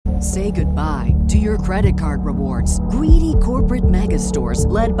Say goodbye to your credit card rewards. Greedy corporate mega stores,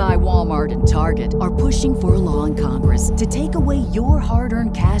 led by Walmart and Target, are pushing for a law in Congress to take away your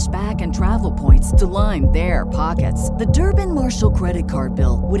hard-earned cash back and travel points to line their pockets. The Durbin-Marshall credit card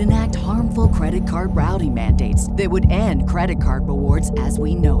bill would enact harmful credit card routing mandates that would end credit card rewards as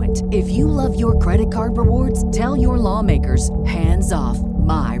we know it. If you love your credit card rewards, tell your lawmakers, hands off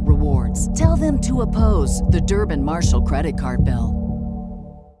my rewards. Tell them to oppose the Durbin-Marshall credit card bill.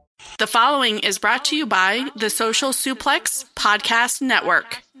 The following is brought to you by the Social Suplex Podcast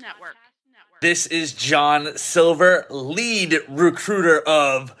Network. This is John Silver, lead recruiter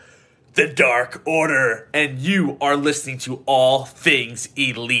of the Dark Order, and you are listening to All Things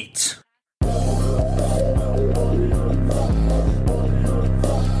Elite.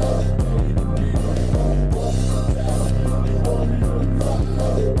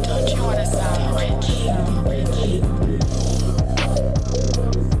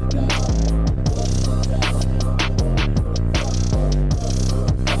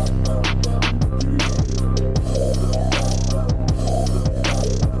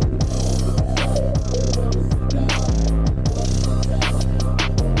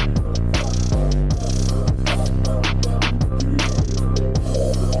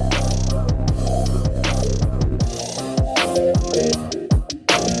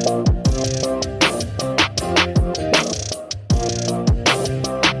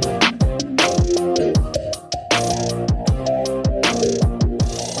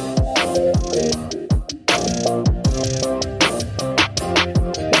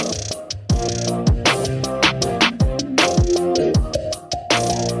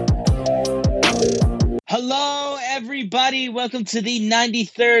 Welcome to the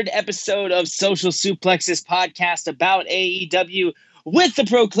 93rd episode of Social Suplex's podcast about AEW with the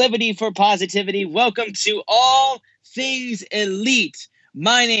proclivity for positivity. Welcome to All Things Elite.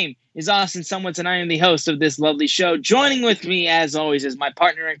 My name is Austin Sumwitz, and I am the host of this lovely show. Joining with me, as always, is my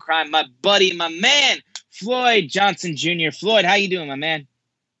partner in crime, my buddy, my man, Floyd Johnson Jr. Floyd, how you doing, my man?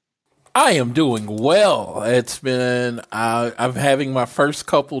 I am doing well. It's been, I'm having my first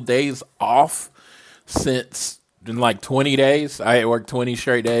couple days off since in like 20 days. I had worked 20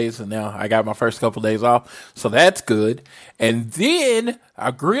 straight days, and now I got my first couple days off. So that's good. And then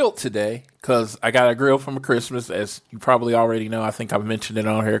I grilled today because I got a grill from Christmas, as you probably already know. I think I've mentioned it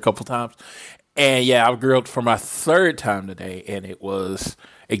on here a couple times. And yeah, I grilled for my third time today, and it was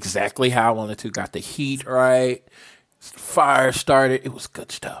exactly how I wanted to. Got the heat right, fire started. It was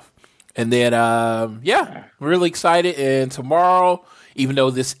good stuff. And then, yeah, really excited. And tomorrow, even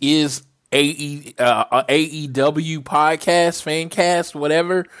though this is AEW podcast, fan cast,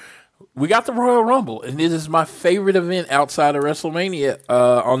 whatever, we got the Royal Rumble, and this is my favorite event outside of WrestleMania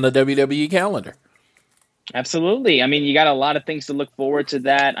on the WWE calendar. Absolutely. I mean, you got a lot of things to look forward to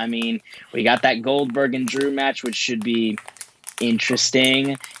that. I mean, we got that Goldberg and Drew match, which should be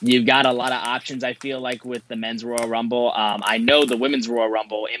interesting. You've got a lot of options, I feel like, with the men's Royal Rumble. I know the women's Royal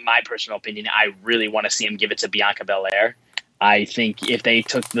Rumble, in my personal opinion, I really want to see them give it to Bianca Belair. I think if they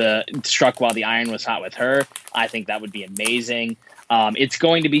struck while the iron was hot with her, I think that would be amazing. It's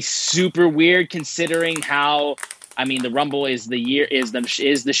going to be super weird considering how, I mean, the Rumble is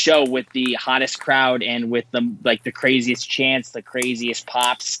the show with the hottest crowd and with the craziest chants, the craziest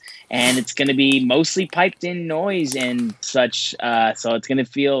pops, and it's going to be mostly piped in noise and such. So it's going to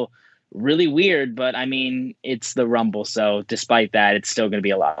feel really weird, but I mean, it's the Rumble, so despite that, it's still going to be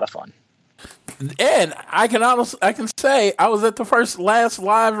a lot of fun. And I can say I was at the last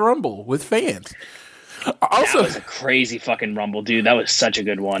live Rumble with fans. Also, that was a crazy fucking Rumble, dude. That was such a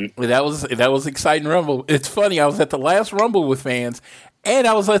good one. That was exciting Rumble. It's funny. I was at the last Rumble with fans, and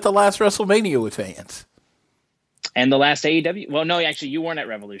I was at the last WrestleMania with fans, and the last AEW. Well, no, actually, you weren't at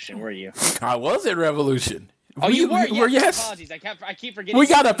Revolution, were you? I was at Revolution. Oh, you were? Yes. Apologies. I keep forgetting. We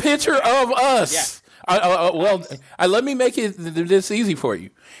got a picture of us. Yeah. Let me make it this easy for you.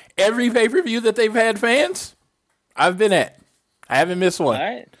 Every pay-per-view that they've had fans, I've been at. I haven't missed one. All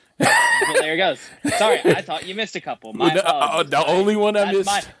right. Well, there it goes. Sorry, I thought you missed a couple. The only one I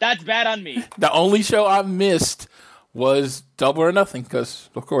missed. That's bad on me. The only show I missed was Double or Nothing because,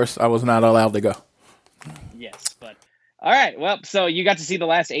 of course, I was not allowed to go. Yes, but all right. Well, so you got to see the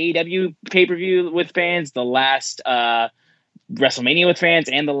last AEW pay-per-view with fans, the last WrestleMania with fans,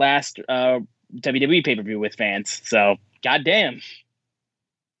 and the last WWE pay-per-view with fans. So, goddamn.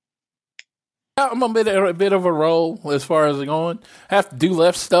 I'm a bit of a roll as far as going. I have to do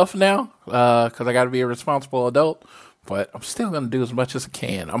less stuff now because I got to be a responsible adult, but I'm still going to do as much as I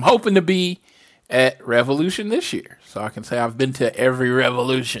can. I'm hoping to be at Revolution this year, so I can say I've been to every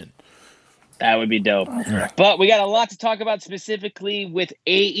Revolution. That would be dope. Right. But we got a lot to talk about specifically with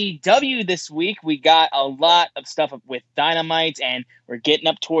AEW this week. We got a lot of stuff with Dynamite, and we're getting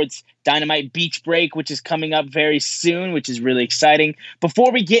up towards Dynamite Beach Break, which is coming up very soon, which is really exciting.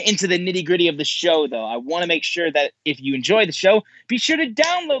 Before we get into the nitty-gritty of the show, though, I want to make sure that if you enjoy the show, be sure to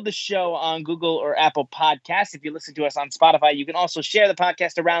download the show on Google or Apple Podcasts. If you listen to us on Spotify, you can also share the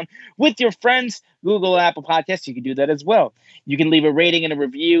podcast around with your friends. Google and Apple Podcasts, you can do that as well. You can leave a rating and a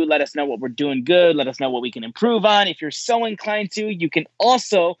review. Let us know what we're doing good. Let us know what we can improve on. If you're so inclined to, you can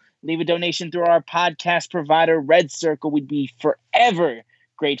also leave a donation through our podcast provider, Red Circle. We'd be forever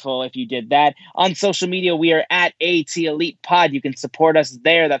grateful if you did that. On social media, we are at AT Elite Pod. You can support us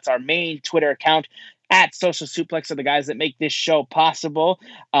there. That's our main Twitter account. At Social Suplex are the guys that make this show possible.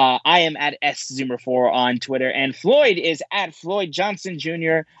 I am at SZoomer4 on Twitter, and Floyd is at Floyd Johnson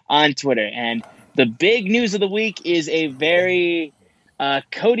Jr. on Twitter. And the big news of the week is a very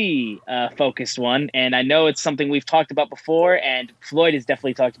Cody focused one, and I know it's something we've talked about before, and Floyd has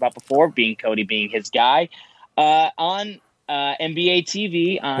definitely talked about before, being Cody being his guy, on NBA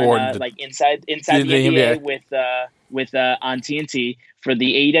TV on like inside the NBA with on TNT for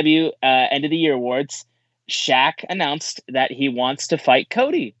the AEW End of the Year Awards. Shaq announced that he wants to fight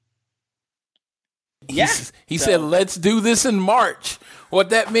Cody. He said, let's do this in March. What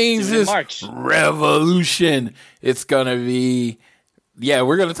that means is revolution. It's going to be,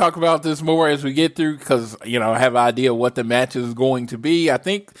 we're going to talk about this more as we get through because, I have an idea what the match is going to be. I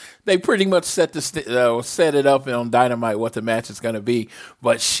think they pretty much set it up on Dynamite what the match is going to be.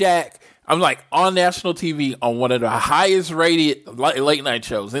 But Shaq, I'm like on national TV on one of the highest rated late night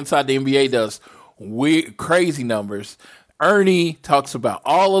shows. Inside the NBA does crazy numbers. Ernie talks about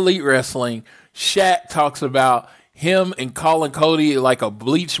All Elite Wrestling. Shaq talks about him and calling Cody like a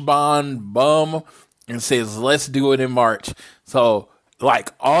bleach bond bum and says, let's do it in March. So,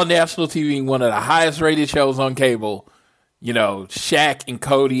 like, on national TV, one of the highest rated shows on cable, Shaq and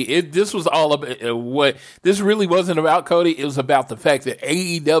Cody. This was all about this really wasn't about Cody. It was about the fact that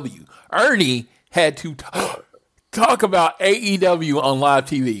AEW, Ernie had to talk about AEW on live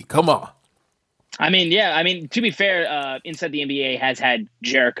TV. Come on. To be fair, Inside the NBA has had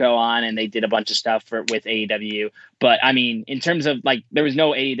Jericho on, and they did a bunch of stuff with AEW. But, in terms of, there was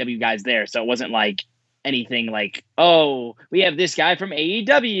no AEW guys there, so it wasn't, anything like, oh, we have this guy from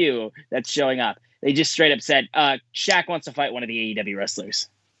AEW that's showing up. They just straight up said, Shaq wants to fight one of the AEW wrestlers.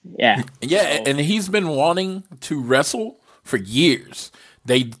 Yeah. Yeah, and he's been wanting to wrestle for years.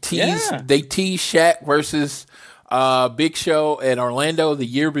 They teased Shaq versus Big Show in Orlando the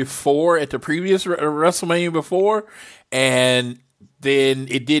year before at the previous WrestleMania before, and then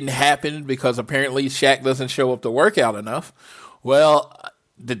it didn't happen because apparently Shaq doesn't show up to work out enough. Well,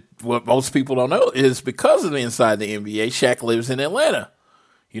 what most people don't know is because of Inside the NBA, Shaq lives in Atlanta.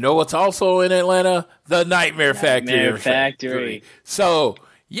 You know what's also in Atlanta? The Nightmare Factory. So,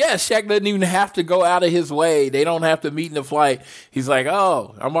 Shaq doesn't even have to go out of his way. They don't have to meet in the flight. He's like,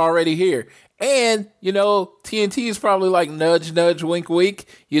 oh, I'm already here. And, TNT is probably like nudge, nudge, wink, wink.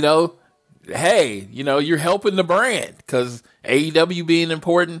 Hey, you're helping the brand because AEW being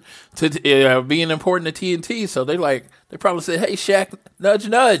important to TNT. So they probably said, hey, Shaq, nudge,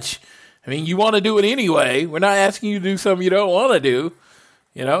 nudge. You want to do it anyway. We're not asking you to do something you don't want to do.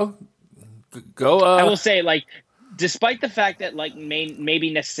 Go. I will say, despite the fact that, maybe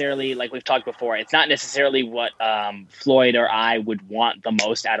necessarily, we've talked before, it's not necessarily what Floyd or I would want the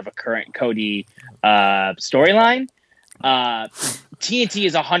most out of a current Cody storyline. TNT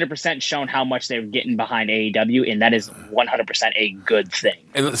is 100% shown how much they're getting behind AEW, and that is 100% a good thing.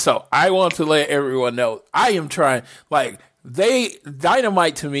 And so I want to let everyone know I am trying.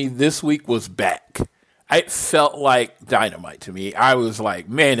 Dynamite to me this week was back. It felt like Dynamite to me. I was like,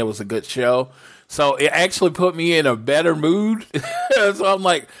 man, it was a good show. So it actually put me in a better mood. So I'm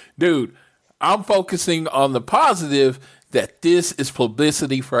like, dude, I'm focusing on the positive that this is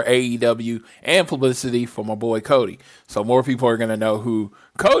publicity for AEW and publicity for my boy Cody. So more people are going to know who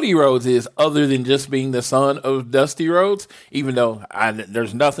Cody Rhodes is other than just being the son of Dusty Rhodes, even though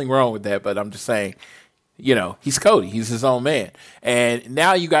there's nothing wrong with that. But I'm just saying, he's Cody. He's his own man. And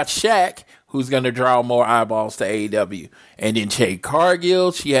now you got Shaq, who's going to draw more eyeballs to AEW. And then Jade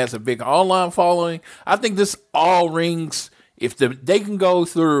Cargill, she has a big online following. I think this all rings, if they can go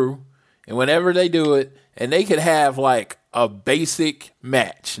through, and whenever they do it, and they could have a basic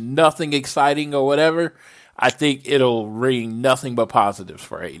match, nothing exciting or whatever, I think it'll ring nothing but positives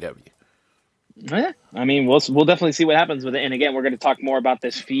for AEW. Yeah, we'll definitely see what happens with it. And again, we're going to talk more about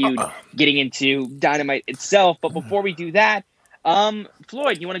this feud getting into Dynamite itself. But before we do that,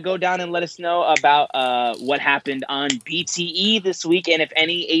 Floyd, you want to go down and let us know about what happened on BTE this week, and if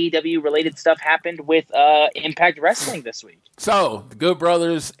any AEW related stuff happened with Impact Wrestling this week? So, the Good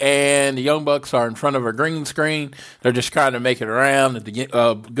Brothers and the Young Bucks are in front of a green screen. They're just trying to make it around.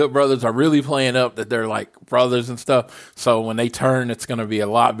 The Good Brothers are really playing up that they're like brothers and stuff. So, when they turn, it's going to be a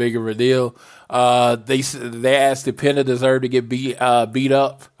lot bigger of a deal. They asked if Penta deserved to get beat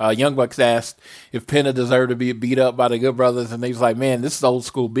up. Young Bucks asked if Penta deserved to be beat up by the Good Brothers, and they was like, "Man, this is old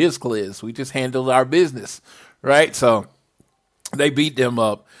school biz cliz. We just handled our business, right?" So they beat them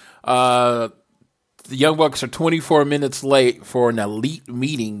up. The Young Bucks are 24 minutes late for an elite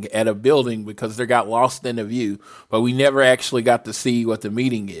meeting at a building because they got lost in the view, but we never actually got to see what the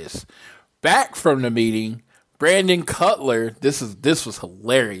meeting is. Back from the meeting, Brandon Cutler, this was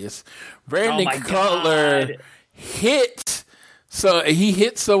hilarious. Brandon Cutler hit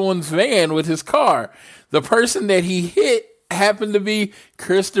someone's van with his car. The person that he hit happened to be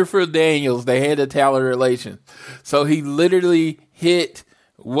Christopher Daniels. They had a talent relation. So he literally hit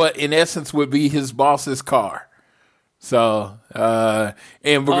what in essence would be his boss's car. So, he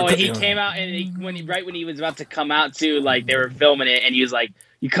came out and when he was about to come out too, like they were filming it, and he was like,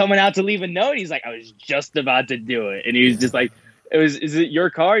 "You coming out to leave a note?" He's like, "I was just about to do it," and he was just like, "Is it your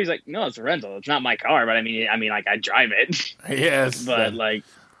car?" He's like, "No, it's a rental. It's not my car, but I mean, like I drive it." Yes, but like.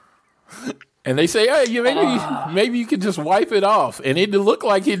 And they say, "Hey, maybe you could just wipe it off," and it looked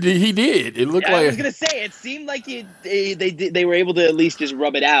like he did. It looked like I was gonna say it seemed like they were able to at least just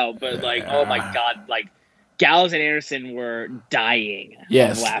rub it out, but like, oh my god, like Gallows and Anderson were dying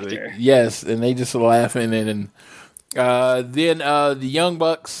of laughter. Yes, and they just laughing and then the Young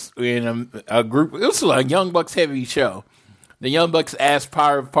Bucks in a group. It was a Young Bucks heavy show. The Young Bucks asked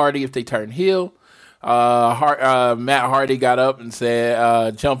Private Party if they turn heel. Matt Hardy got up and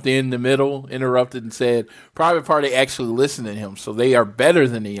said, jumped in the middle, interrupted and said, Private Party actually listened to him, so they are better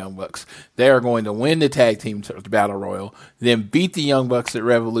than the Young Bucks. They are going to win the tag team battle royal, then beat the Young Bucks at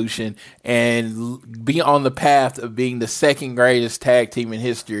Revolution, and be on the path of being the second greatest tag team in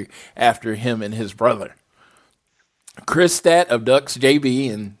history after him and his brother. Chris Stat abducts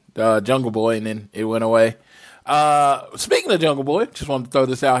JB and Jungle Boy, and then it went away. Speaking of Jungle Boy, just wanted to throw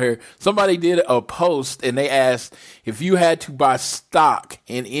this out here. Somebody did a post and they asked if you had to buy stock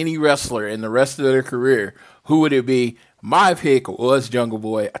in any wrestler in the rest of their career, who would it be? My pick was Jungle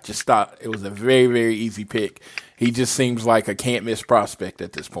Boy. I just thought it was a very, very easy pick. He just seems like a can't miss prospect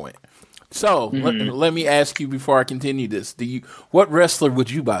at this point. So let me ask you before I continue this. What wrestler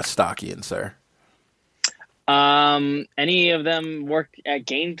would you buy stock in, sir? Any of them worked at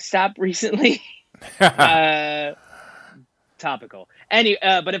GameStop recently? Topical.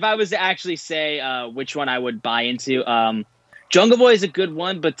 But if I was to actually say which one I would buy into, Jungle Boy is a good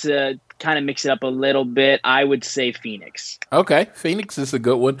one, but to kind of mix it up a little bit, I would say Phoenix. Okay, Phoenix is a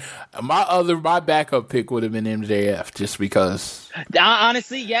good one. My backup pick would have been MJF, just because.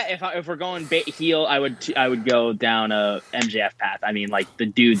 Honestly, yeah. If we're going heel, I would go down a MJF path. I mean, like the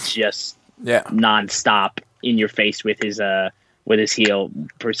dude's just nonstop in your face with his heel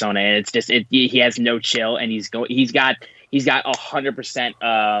persona, and it's just he has no chill, and he's got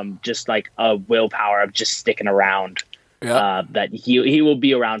 100% just like a willpower of just sticking around. That he will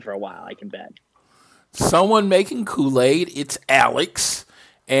be around for a while, I can bet. Someone making Kool-Aid, it's Alex,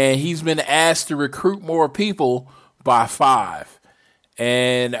 and he's been asked to recruit more people by 5.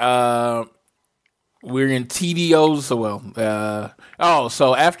 And we're in TDOs.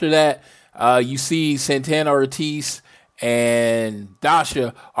 So after that, you see Santana Ortiz and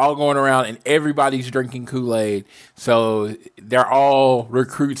Dasha all going around, and everybody's drinking Kool-Aid. So they're all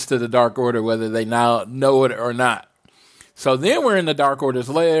recruits to the Dark Order, whether they now know it or not. So then we're in the Dark Order's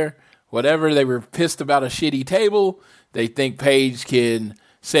lair. Whatever, they were pissed about a shitty table. They think Paige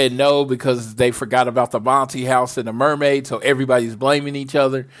said no because they forgot about the bouncy house and the mermaid, so everybody's blaming each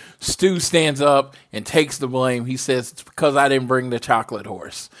other. Stu stands up and takes the blame. He says, it's because I didn't bring the chocolate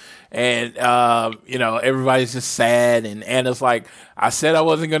horse. And, everybody's just sad. And Anna's like, I said I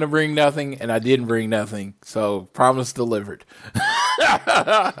wasn't going to bring nothing, and I didn't bring nothing. So, promise delivered.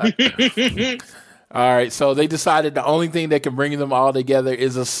 All right, so they decided the only thing that can bring them all together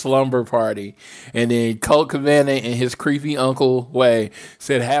is a slumber party. And then Colt Cabana, in his creepy uncle way,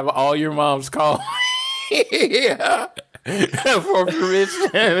 said, have all your moms call me. For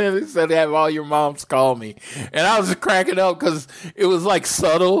permission. He said, have all your moms call me. And I was just cracking up because it was like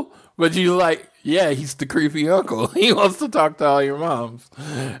subtle, but you like, yeah, he's the creepy uncle. He wants to talk to all your moms.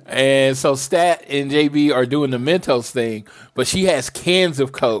 And so Stat and JB are doing the Mentos thing, but she has cans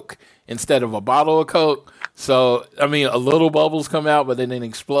of Coke instead of a bottle of Coke. So, a little bubbles come out, but then they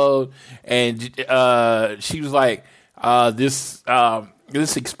explode. And she was like,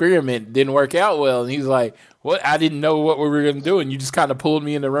 this experiment didn't work out well. And he's like, what? I didn't know what we were going to do. And you just kind of pulled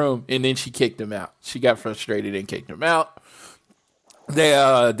me in the room. And then she kicked him out. She got frustrated and kicked him out.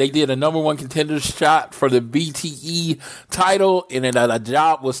 They did a number one contender shot for the BTE title, and then the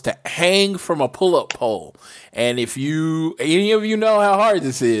job was to hang from a pull-up pole. And if any of you know how hard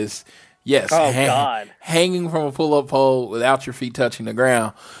this is, yes, God, hanging from a pull-up pole without your feet touching the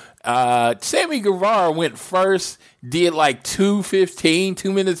ground. Sammy Guevara went first, did like 2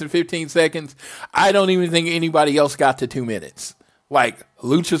 minutes and 15 seconds. I don't even think anybody else got to 2 minutes. Like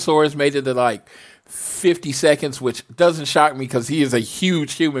Luchasaurus made it to like 50 seconds, which doesn't shock me because he is a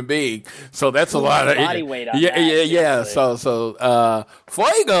huge human being. So that's a lot of body weight on yeah. So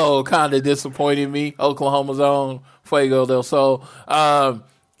Fuego kind of disappointed me. Oklahoma's own Fuego del Sol.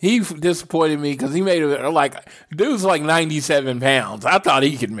 He disappointed me because he made it like dude's like 97 pounds. I thought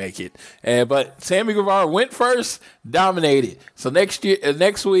he could make it, but Sammy Guevara went first, dominated. So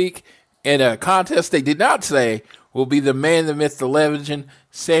next week in a contest they did not say will be the man, the myth, the legend,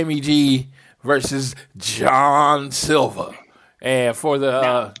 Sammy G versus John Silver, and for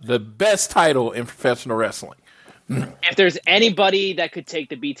the best title in professional wrestling. If there's anybody that could take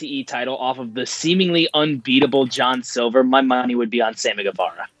the BTE title off of the seemingly unbeatable John Silver, my money would be on Sammy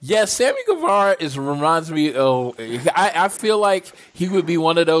Guevara. Yes, Sammy Guevara reminds me of. I feel like he would be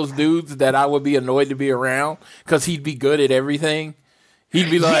one of those dudes that I would be annoyed to be around because he'd be good at everything. He'd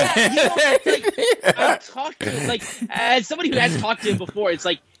be like, I've talked to him, like as somebody who has talked to him before. It's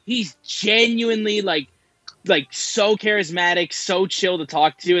like he's genuinely like so charismatic, so chill to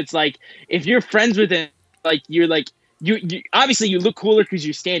talk to. It's like if you're friends with him, like you obviously you look cooler because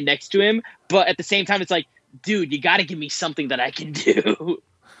you stand next to him, but at the same time it's like, dude, you got to give me something that I can do.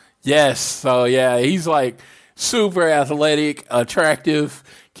 Yes, so yeah, he's like super athletic, attractive,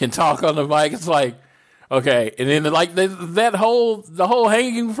 can talk on the mic. It's like, okay, and then like the whole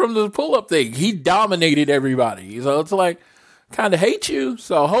hanging from the pull up thing, he dominated everybody. So it's like, kind of hate you.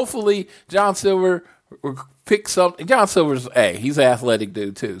 So hopefully John Silver pick something. John Silver's he's an athletic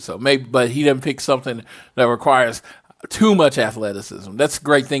dude too. So maybe, but he didn't pick something that requires too much athleticism. That's the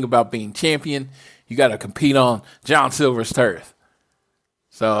great thing about being champion. You got to compete on John Silver's turf.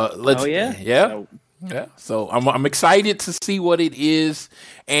 So let's. Oh yeah. Yeah. So I'm excited to see what it is,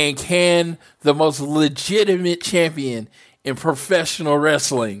 and can the most legitimate champion in professional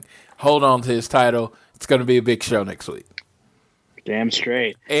wrestling hold on to his title? It's going to be a big show next week. Damn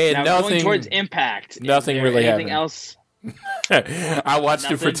straight. And now, nothing going towards Impact. Nothing really anything happened. Else? I watched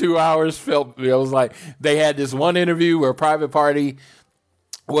it for 2 hours. I was like, they had this one interview where Private Party,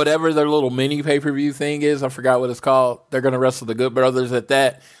 whatever their little mini pay-per-view thing is, I forgot what it's called. They're going to wrestle the Good Brothers at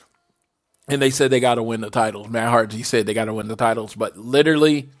that. And they said they got to win the titles. Matt Hardy said they got to win the titles. But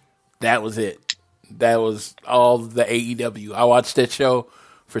literally, that was it. That was all the AEW. I watched that show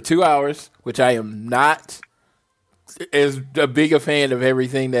for 2 hours, which I am not as a big a fan of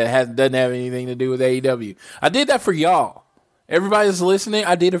everything that doesn't have anything to do with AEW. I did that for y'all. Everybody's listening.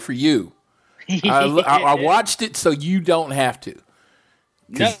 I did it for you. I watched it so you don't have to.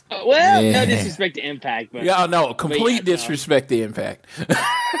 No disrespect to Impact, but complete disrespect to Impact.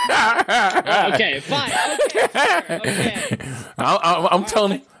 Okay, fine. Okay. I'm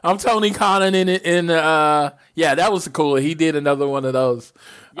Tony Khan in it. That was cool. He did another one of those.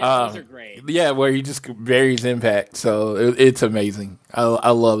 Yeah, those are great. Yeah, where he just buries Impact. So it's amazing.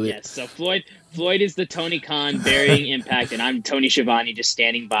 I love it. Yes. So Floyd is the Tony Khan burying Impact, and I'm Tony Schiavone just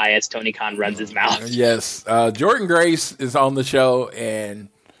standing by as Tony Khan runs his mouth. Yes. Jordan Grace is on the show, and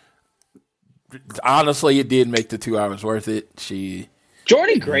honestly, it did make the 2 hours worth it.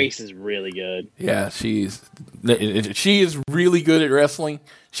 Jordan Grace is really good. Yeah, she is really good at wrestling.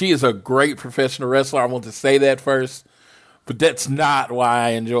 She is a great professional wrestler. I want to say that first, but that's not why I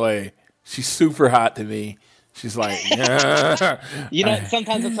enjoy. She's super hot to me. She's like, sometimes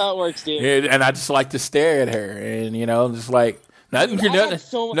that's how it works, dude. And I just like to stare at her, and just like nothing creepy. I got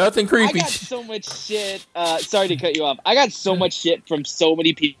so much shit. Sorry to cut you off. I got so much shit from so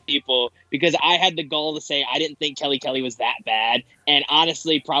many people because I had the gall to say I didn't think Kelly was that bad, and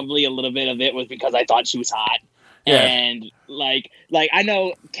honestly, probably a little bit of it was because I thought she was hot. Yeah. And like I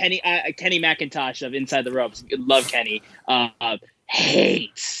know Kenny McIntosh of Inside the Ropes, love Kenny,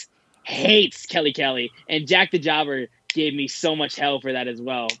 hates Kelly, and Jack the Jobber gave me so much hell for that as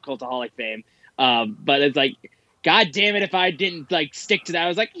well, Cultaholic fame. But it's like, God damn it, if I didn't stick to that. I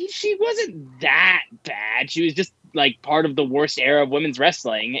was like, she wasn't that bad. She was just part of the worst era of women's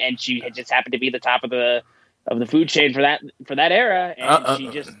wrestling, and she had just happened to be the top of the food chain for that era, and she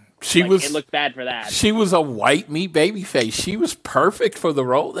just It looked bad for that. She was a white meat babyface. She was perfect for the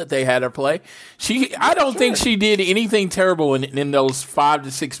role that they had her play. I don't think she did anything terrible in those 5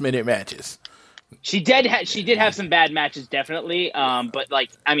 to 6 minute matches. She did have some bad matches, definitely. But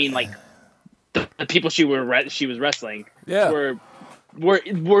the people she was wrestling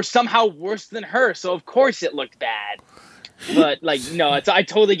were somehow worse than her. So of course it looked bad. But no, I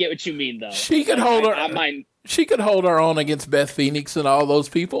totally get what you mean though. She could hold her. She could hold her own against Beth Phoenix and all those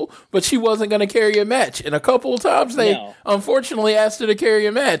people, but she wasn't going to carry a match. And a couple of times they unfortunately asked her to carry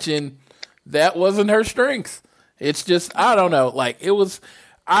a match, and that wasn't her strength. It's just, I don't know.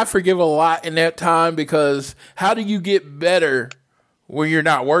 I forgive a lot in that time because how do you get better when you're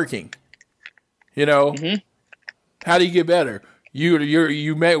not working? Mm-hmm. How do you get better?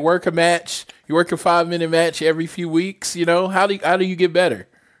 You may work a match. You work a 5-minute match every few weeks. How do you get better?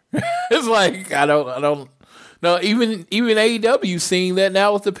 It's I don't. No, even AEW seeing that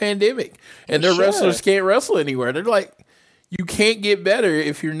now with the pandemic, and their wrestlers can't wrestle anywhere. They're you can't get better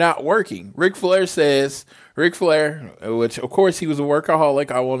if you're not working. Ric Flair, which of course he was a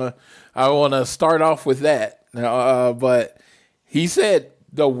workaholic. I wanna start off with that. But he said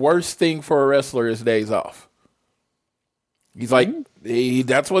the worst thing for a wrestler is days off. He's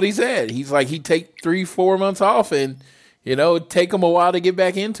that's what he said. He's he'd take 3-4 months off, and it'd take him a while to get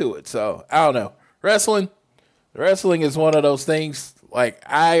back into it. So I don't know. Wrestling is one of those things.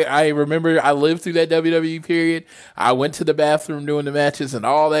 I remember I lived through that WWE period. I went to the bathroom doing the matches and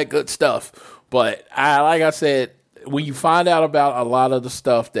all that good stuff. But like I said, when you find out about a lot of the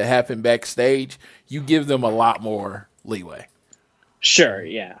stuff that happened backstage, you give them a lot more leeway. Sure,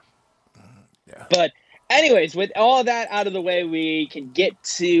 yeah. But anyways, with all that out of the way, we can get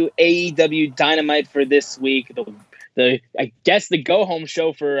to AEW Dynamite for this week. I guess the go-home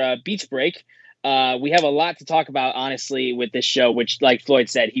show for Beach Break. We have a lot to talk about, honestly, with this show, which, like Floyd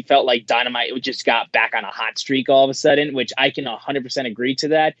said, he felt like Dynamite just got back on a hot streak all of a sudden, which I can 100% agree to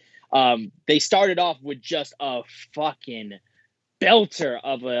that. They started off with just a fucking belter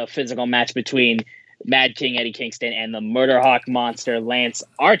of a physical match between Mad King Eddie Kingston and the Murder Hawk monster Lance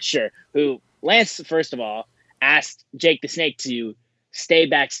Archer, who Lance, first of all, asked Jake the Snake to stay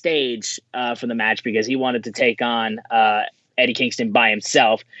backstage for the match because he wanted to take on Eddie Kingston by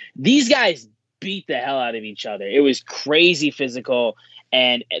himself. These guys beat the hell out of each other. It was crazy physical,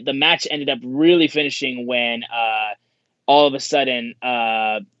 and the match ended up really finishing when all of a sudden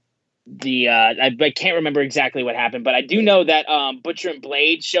I can't remember exactly what happened, but I do know that Butcher and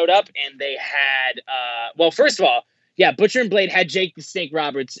Blade showed up, and they had first of all, Butcher and Blade had Jake the Snake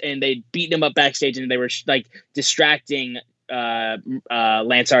Roberts, and they'd beaten him up backstage, and they were distracting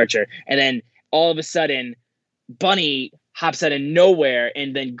Lance Archer, and then all of a sudden Bunny hops out of nowhere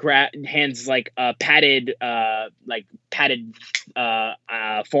and then hands a padded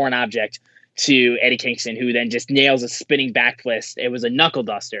foreign object to Eddie Kingston, who then just nails a spinning back fist. It was a knuckle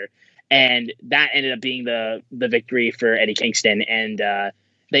duster, and that ended up being the victory for Eddie Kingston. And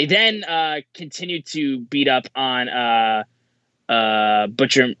they then continued to beat up on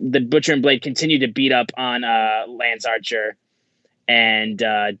Butcher. The Butcher and Blade continued to beat up on Lance Archer. And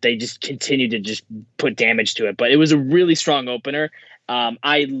they just continued to just put damage to it. But it was a really strong opener.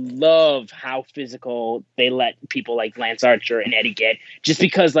 I love how physical they let people like Lance Archer and Eddie get, just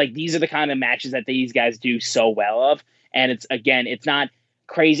because these are the kind of matches that these guys do so well of. And it's not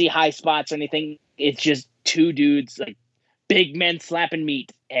crazy high spots or anything. It's just two dudes, big men slapping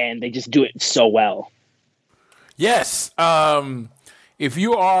meat, and they just do it so well. Yes. If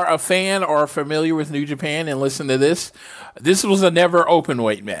you are a fan or familiar with New Japan and listen to this was a never open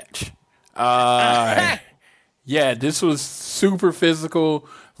weight match. This was super physical.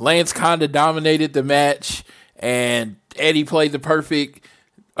 Lance kind of dominated the match, and Eddie played the perfect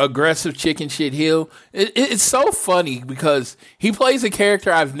aggressive chicken shit heel. It's so funny because he plays a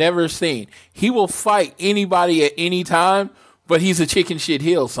character I've never seen. He will fight anybody at any time, but he's a chicken shit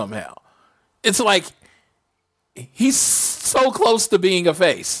heel somehow. It's he's so close to being a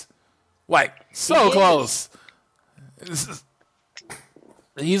face. So close.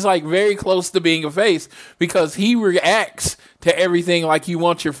 He's very close to being a face because he reacts to everything like you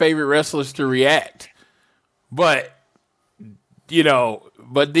want your favorite wrestlers to react. But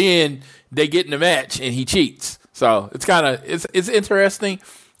then they get in the match and he cheats. So it's it's interesting.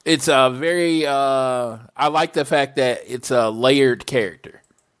 It's a very, I like the fact that it's a layered character.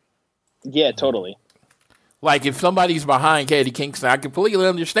 Yeah, totally. If somebody's behind Eddie Kingston, I completely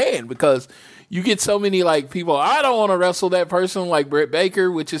understand because you get so many people. I don't want to wrestle that person like Britt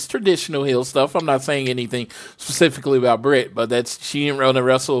Baker, which is traditional heel stuff. I'm not saying anything specifically about Britt, but she didn't want to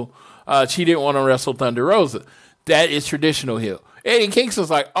wrestle. She didn't want to wrestle Thunder Rosa. That is traditional heel. Eddie Kingston's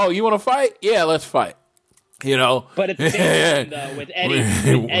like, oh, you want to fight? Yeah, let's fight. You know, but at the same time, though, with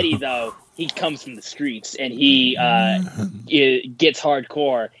Eddie, though, he comes from the streets and he gets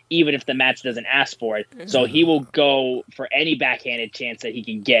hardcore, even if the match doesn't ask for it. So he will go for any backhanded chance that he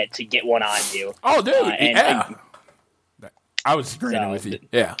can get to get one on you. Oh, dude, I was agreeing with you.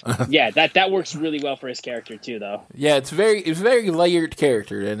 Yeah, yeah, that works really well for his character too, though. Yeah, it's very layered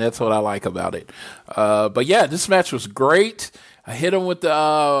character, and that's what I like about it. But yeah, this match was great. I hit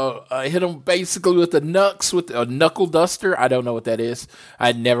him basically with the knucks, with a knuckle duster. I don't know what that is.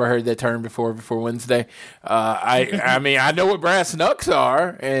 I'd never heard that term before Wednesday. I mean, I know what brass knucks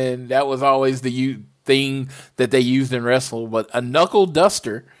are, and that was always the thing that they used in wrestling. But a knuckle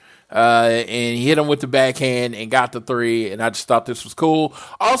duster, and he hit him with the backhand and got the 3. And I just thought this was cool.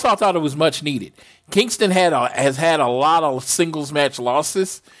 Also, I thought it was much needed. Kingston has had a lot of singles match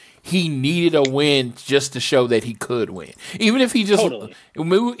losses. He needed a win just to show that he could win. Even if he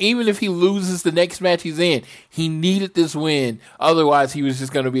loses the next match he's in, he needed this win. Otherwise, he was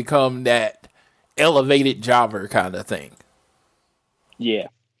just going to become that elevated jobber kind of thing. Yeah.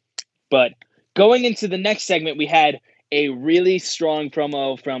 But going into the next segment, we had a really strong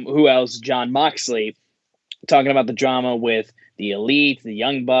promo from who else? Jon Moxley, talking about the drama with the Elite, the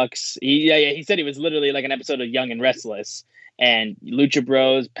Young Bucks. He said it was literally like an episode of Young and Restless. And Lucha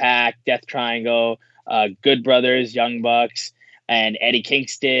Bros, Pac, Death Triangle, Good Brothers, Young Bucks, and Eddie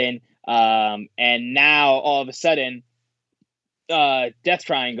Kingston. And now, all of a sudden, Death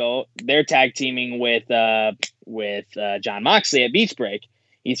Triangle, they're tag teaming with Jon Moxley at Beach Break.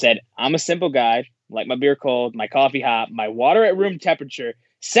 He said, I'm a simple guy, like my beer cold, my coffee hot, my water at room temperature,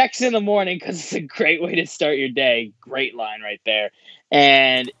 sex in the morning because it's a great way to start your day. Great line right there.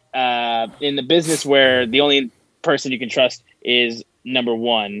 And in the business where the only person you can trust is number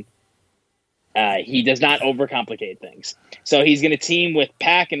one, he does not overcomplicate things. So he's going to team with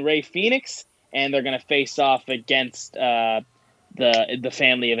Pac and Rey Fenix, and they're going to face off against the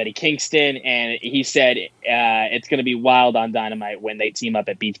family of Eddie Kingston. And he said it's going to be wild on Dynamite when they team up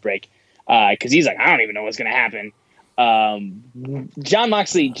at Beach Break, because he's like, I don't even know what's going to happen. Jon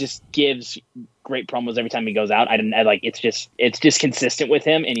Moxley just gives great promos every time he goes out. It's just consistent with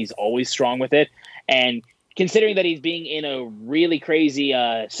him, and he's always strong with it. And considering that he's being in a really crazy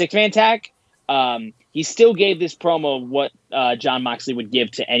 6-man tag, he still gave this promo what Jon Moxley would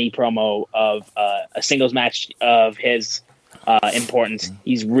give to any promo of a singles match of his importance.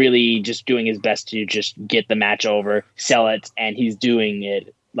 He's really just doing his best to just get the match over, sell it, and he's doing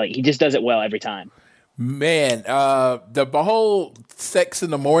it like he just does it well every time. Man, the whole sex in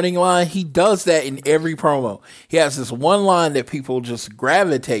the morning line, he does that in every promo. He has this one line that people just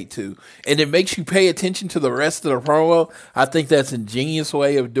gravitate to, and it makes you pay attention to the rest of the promo. I think that's a genius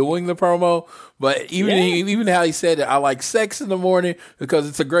way of doing the promo. But even how he said it, I like sex in the morning because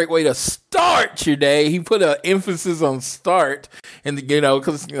it's a great way to start your day. He put an emphasis on start, and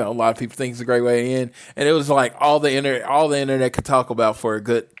because a lot of people think it's a great way to end. And it was like all the internet could talk about for a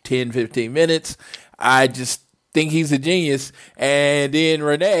good 10, 15 minutes. I just think he's a genius. And then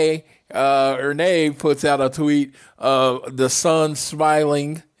Renee puts out a tweet of the sun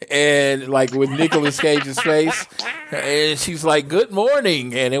smiling and like with Nicolas Cage's face. And she's like, good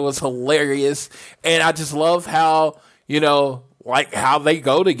morning. And it was hilarious. And I just love how, like how they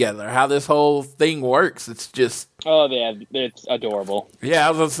go together, how this whole thing works. It's just. Oh, it's adorable. Yeah,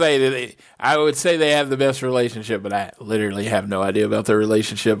 I was going to say I would say they have the best relationship, but I literally have no idea about their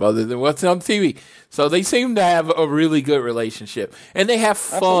relationship other than what's on TV. So they seem to have a really good relationship, and they have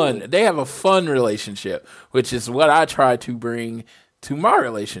fun. Absolutely. They have a fun relationship, which is what I try to bring to my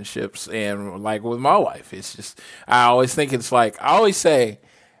relationships and like with my wife. It's just, I always think it's like, I always say,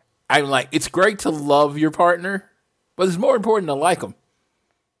 I'm like, it's great to love your partner, but it's more important to like them.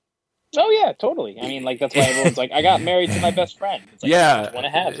 Oh yeah, totally. I mean, like that's why everyone's like, I got married to my best friend. It's like, yeah, I just want to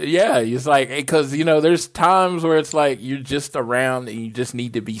have it. Yeah, it's like because there's times where it's like you're just around and you just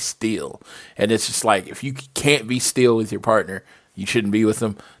need to be still, and it's just like if you can't be still with your partner, you shouldn't be with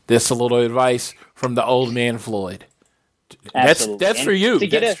them. This a little advice from the old man Floyd. Absolutely. That's for you.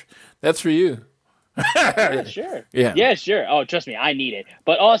 That's for you. Yeah, sure. Yeah, sure. Oh, trust me, I need it.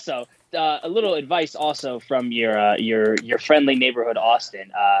 But also. A little advice also from your friendly neighborhood Austin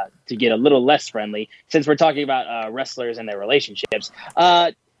to get a little less friendly, since we're talking about wrestlers and their relationships.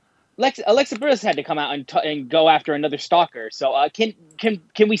 Alexa Bliss had to come out and go after another stalker. So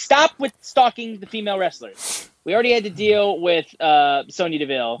can we stop with stalking the female wrestlers? We already had to deal with Sonya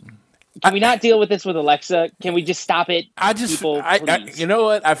Deville. Can we not deal with this with Alexa? Can we just stop it? You know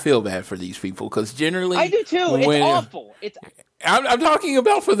what? I feel bad for these people because generally I do too. It's awful. I'm talking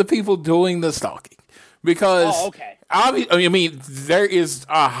about for the people doing the stalking, because okay. I mean, there is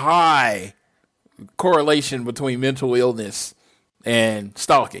a high correlation between mental illness and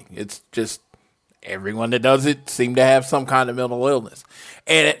stalking. It's just everyone that does it seem to have some kind of mental illness.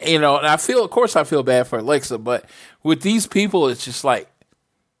 And, and I feel bad for Alexa, but with these people, it's just like,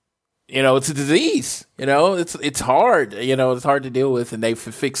 it's a disease, it's hard, it's hard to deal with, and they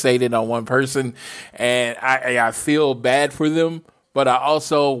fixated on one person, and I feel bad for them, but I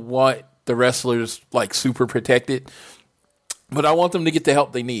also want the wrestlers like super protected. But I want them to get the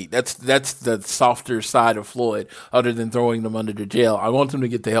help they need. That's the softer side of Floyd, other than throwing them under the jail. I want them to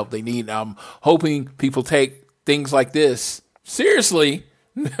get the help they need. I'm hoping people take things like this seriously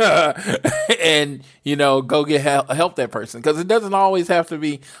and, go get help that person. Because it doesn't always have to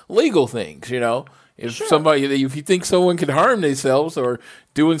be legal things, If if you think someone can harm themselves or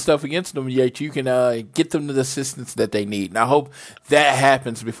doing stuff against them, yet you can get them the assistance that they need. And I hope that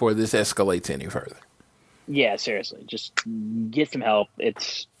happens before this escalates any further. Yeah, seriously, just get some help.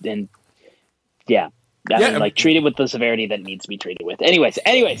 Treat it with the severity that needs to be treated with. Anyways,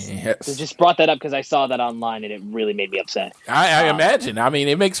 yes. So just brought that up because I saw that online and it really made me upset. I imagine. I mean,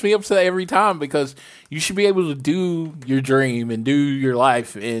 it makes me upset every time because you should be able to do your dream and do your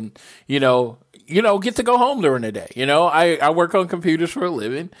life and, get to go home during the day. I work on computers for a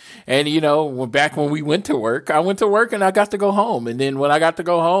living, and back when we went to work, I went to work and I got to go home. And then when I got to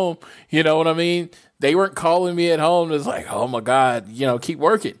go home, you know what I mean? They weren't calling me at home. It's like, oh my God, keep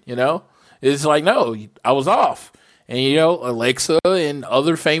working. It's like, no, I was off. And Alexa and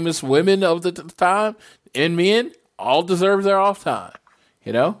other famous women of the time and men all deserve their off time.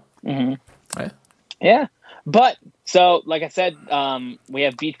 Mm-hmm. Yeah. Yeah, but. So, like I said, we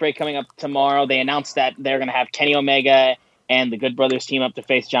have Beach Break coming up tomorrow. They announced that they're going to have Kenny Omega and the Good Brothers team up to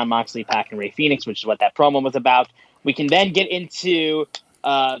face Jon Moxley, Pac, and Rey Fenix, which is what that promo was about. We can then get into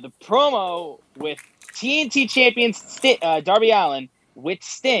the promo with TNT champion Darby Allin with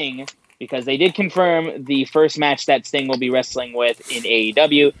Sting, because they did confirm the first match that Sting will be wrestling with in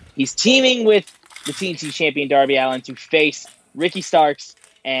AEW. He's teaming with the TNT champion Darby Allin to face Ricky Starks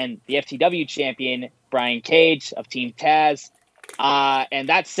and the FTW champion Brian Cage of Team Taz, and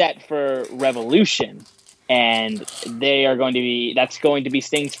that's set for Revolution, and that's going to be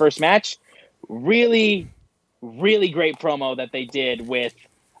Sting's first match. Really, really great promo that they did with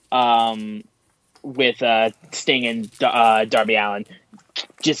Sting and Darby Allin,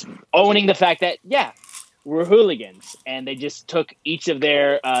 just owning the fact that we're hooligans, and they just took each of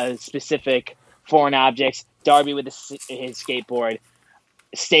their specific foreign objects. Darby with his skateboard,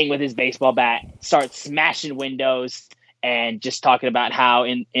 Sting with his baseball bat, starts smashing windows and just talking about how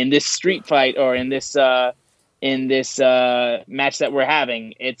in this street fight or in this match that we're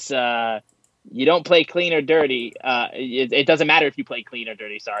having, it's you don't play clean or dirty. It doesn't matter if you play clean or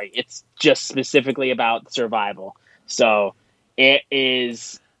dirty. Sorry, it's just specifically about survival. So it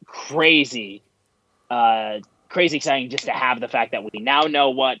is crazy exciting just to have the fact that we now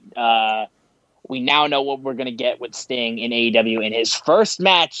know what we're going to get with Sting in AEW in his first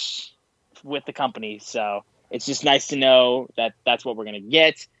match with the company. So it's just nice to know that that's what we're going to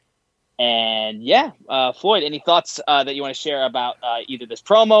get. And Floyd, any thoughts that you want to share about either this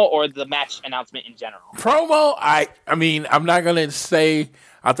promo or the match announcement in general? Promo, I mean, I'm not going to say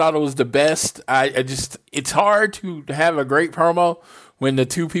I thought it was the best. It's hard to have a great promo when the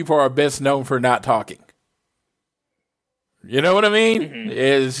two people are best known for not talking. You know what I mean? Mm-hmm.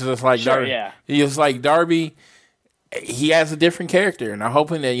 It's just like sure, Darby. Yeah. He's like Darby. He has a different character, and I'm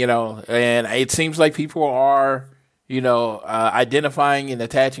hoping that and it seems like people are, identifying and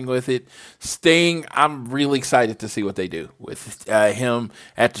attaching with it. Sting, I'm really excited to see what they do with him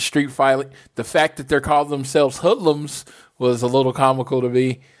at the street fight. The fact that they're called themselves hoodlums was a little comical to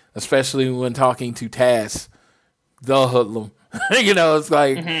me, especially when talking to Taz, the hoodlum. It's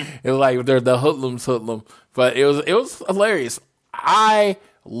like It was like they're the hoodlum. But it was hilarious. I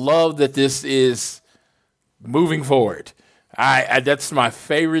love that this is moving forward. That's my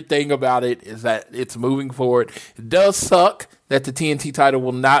favorite thing about it, is that it's moving forward. It does suck that the TNT title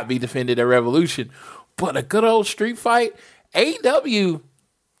will not be defended at Revolution, but a good old street fight, AEW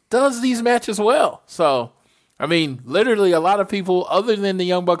does these matches well. So, I mean, literally a lot of people, other than the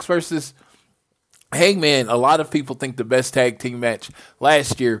Young Bucks versus Hangman, a lot of people think the best tag team match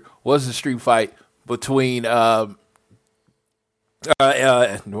last year was the street fight between I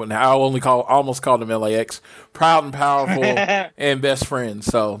almost called them LAX, Proud and Powerful and Best Friends.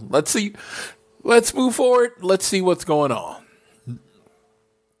 So let's move forward. Let's see what's going on.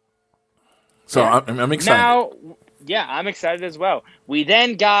 So I'm excited. Now, I'm excited as well. We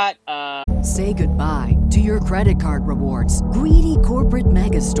then got Say goodbye to your credit card rewards. Greedy corporate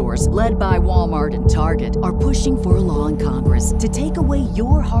mega stores, led by Walmart and Target, are pushing for a law in Congress to take away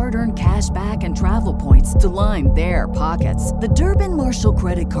your hard-earned cash back and travel points to line their pockets. The Durbin-Marshall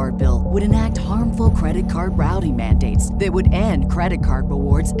credit card bill would enact harmful credit card routing mandates that would end credit card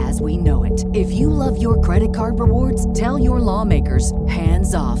rewards as we know it. If you love your credit card rewards, tell your lawmakers,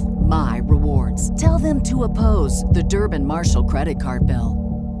 hands off my rewards. Tell them to oppose the Durbin-Marshall credit card bill.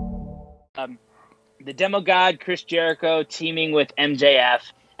 The demo god Chris Jericho teaming with MJF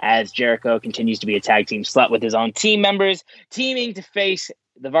as Jericho continues to be a tag team slut with his own team members, teaming to face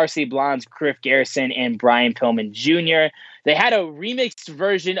the Varsity Blondes, Griff Garrison and Brian Pillman Jr. They had a remixed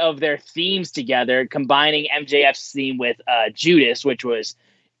version of their themes together, combining MJF's theme with Judas, which was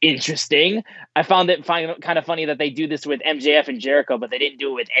interesting. I found it kind of funny that they do this with MJF and Jericho, but they didn't do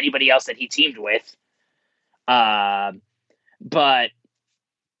it with anybody else that he teamed with. But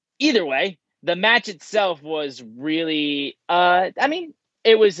either way, the match itself was really,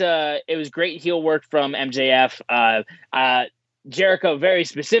 it was great heel work from MJF. Jericho very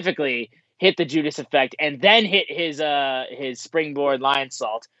specifically hit the Judas effect and then hit his springboard lion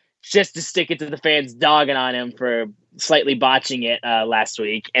salt just to stick it to the fans dogging on him for slightly botching it last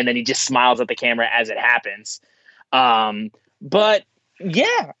week. And then he just smiles at the camera as it happens. But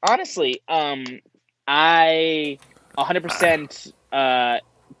yeah, honestly, I 100%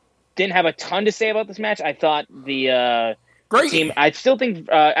 didn't have a ton to say about this match. I thought the team. I still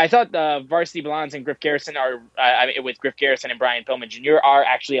think. I thought the Varsity Blondes and Griff Garrison with Griff Garrison and Brian Pillman Jr. are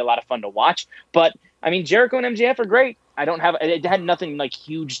actually a lot of fun to watch. But I mean, Jericho and MJF are great. It had nothing like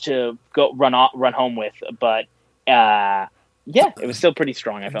huge to go run home with. But yeah, it was still pretty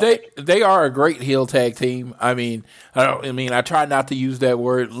strong. I felt they are a great heel tag team. I try not to use that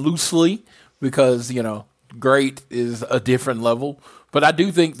word loosely because great is a different level. But I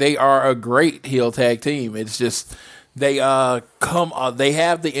do think they are a great heel tag team. It's just they they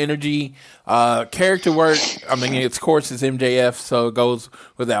have the energy, character work. Of course, it's MJF, so it goes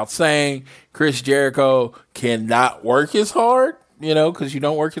without saying. Chris Jericho cannot work as hard, because you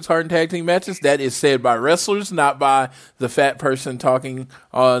don't work as hard in tag team matches. That is said by wrestlers, not by the fat person talking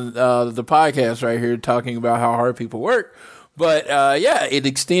on the podcast right here, talking about how hard people work. But, it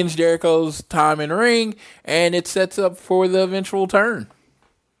extends Jericho's time in the ring, and it sets up for the eventual turn.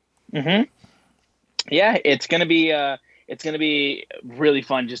 Mm-hmm. Yeah, it's gonna be really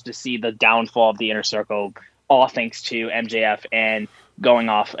fun just to see the downfall of the Inner Circle, all thanks to MJF and going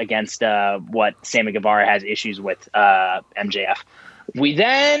off against what Sammy Guevara has issues with MJF. We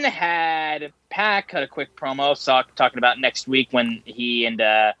then had Pac cut a quick promo talking about next week when he and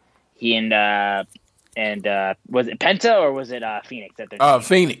was it Penta or was it Phoenix?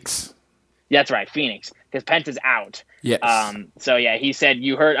 Phoenix. That's right, Phoenix, because Penta's out. Yes. So yeah, he said,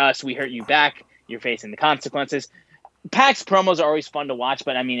 "You hurt us, we hurt you back. You're facing the consequences." Pac's promos are always fun to watch,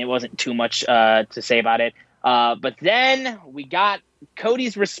 but it wasn't too much to say about it. But then we got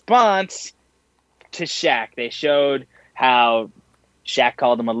Cody's response to Shaq. They showed how Shaq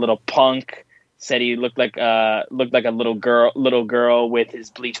called him a little punk, said he looked like a little girl with his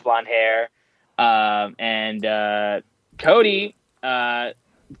bleach blonde hair. And Cody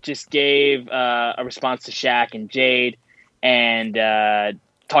just gave a response to Shaq and Jade and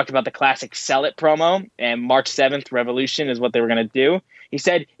talked about the classic Sell It promo, and March 7th Revolution is what they were going to do. He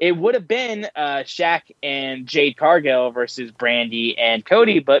said it would have been Shaq and Jade Cargill versus Brandy and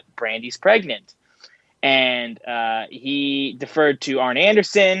Cody, but Brandy's pregnant. And he deferred to Arn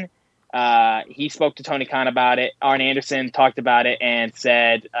Anderson. He spoke to Tony Khan about it. Arn Anderson talked about it and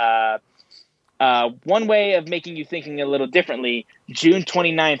said, one way of making you thinking a little differently, June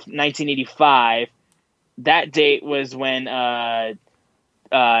 29th, 1985, that date was when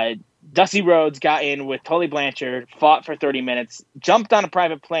Dusty Rhodes got in with Tully Blanchard, fought for 30 minutes, jumped on a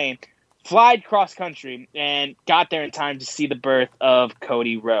private plane, flied cross country, and got there in time to see the birth of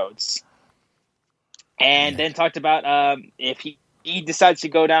Cody Rhodes. And then talked about if he decides to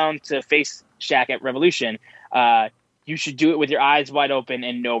go down to face Shaq at Revolution, you should do it with your eyes wide open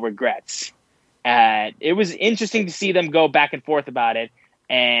and no regrets. It was interesting to see them go back and forth about it.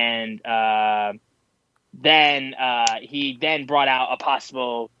 And then he then brought out a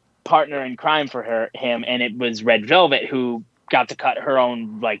possible partner in crime for him, and it was Red Velvet, who got to cut her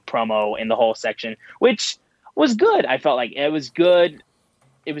own promo in the whole section, which was good. I felt like it was good.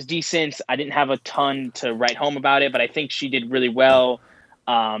 It was decent. I didn't have a ton to write home about it, but I think she did really well,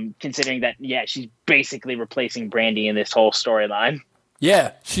 considering that, she's basically replacing Brandy in this whole storyline.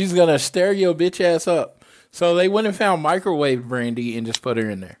 Yeah, she's going to stir your bitch ass up. So they went and found microwave Brandy and just put her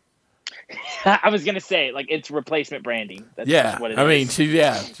in there. I was gonna say, like, it's replacement Brandy. That's Yeah, what it I is. mean,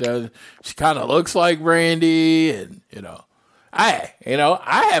 she kind of looks like Brandy, and I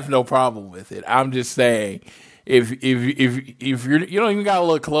have no problem with it. I'm just saying, if you don't even gotta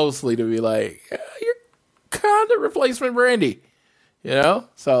look closely to be like, you're kind of replacement Brandy, So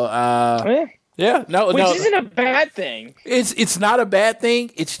Which isn't a bad thing. It's not a bad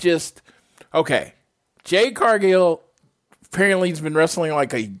thing. It's just okay. Jade Cargill apparently has been wrestling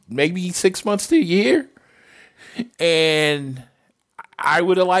like maybe 6 months to a year, and I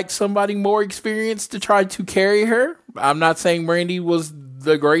would have liked somebody more experienced to try to carry her. I'm not saying Brandy was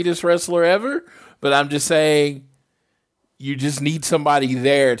the greatest wrestler ever, but I'm just saying you just need somebody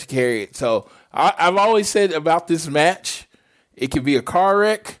there to carry it. So I've always said about this match, it could be a car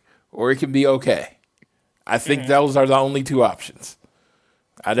wreck or it can be okay. I think those are the only two options.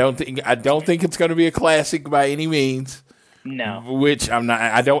 I don't think it's going to be a classic by any means. No. Which I'm not.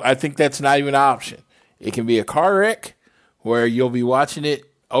 I think that's not even an option. It can be a car wreck where you'll be watching it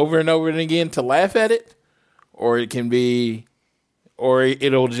over and over and again to laugh at it, or it'll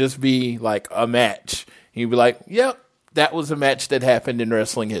just be like a match. And you'll be like, "Yep, that was a match that happened in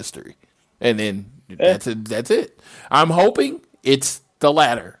wrestling history," and then that's it. That's it. I'm hoping it's the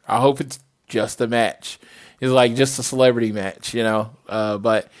latter. I hope it's just a match. It's like just a celebrity match,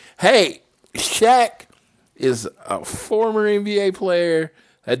 But hey, Shaq is a former NBA player.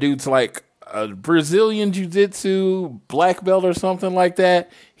 That dude's like a Brazilian jiu-jitsu black belt or something like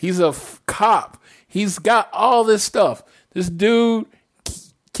that. He's a cop. He's got all this stuff. This dude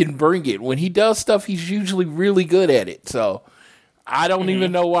can bring it. When he does stuff, he's usually really good at it. So I don't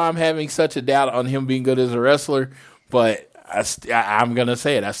even know why I'm having such a doubt on him being good as a wrestler, but I'm going to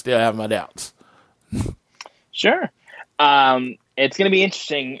say it. I still have my doubts. Sure. It's going to be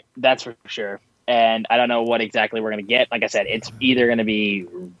interesting, that's for sure. And I don't know what exactly we're going to get. Like I said, it's either going to be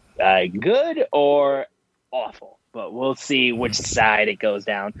good or awful, but we'll see which side it goes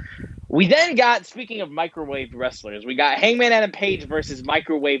down. We then got, speaking of microwave wrestlers, we got Hangman Adam Page versus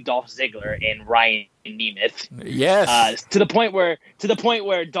microwave Dolph Ziggler and Ryan Nemeth. Yes. To the point where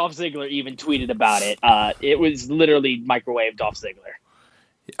Dolph Ziggler even tweeted about it. It was literally microwave Dolph Ziggler.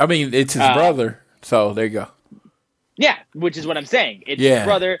 I mean, it's his brother, so there you go. Yeah, which is what I'm saying. It's his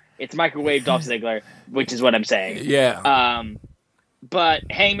brother. It's microwave Dolph Ziggler, which is what I'm saying. Yeah. But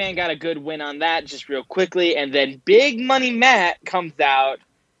Hangman got a good win on that just real quickly, and then Big Money Matt comes out,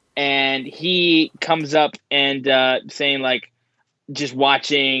 and he comes up and saying, like, just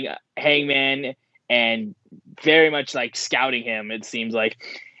watching Hangman and very much like scouting him. It seems like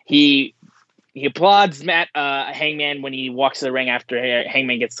he applauds Hangman when he walks to the ring after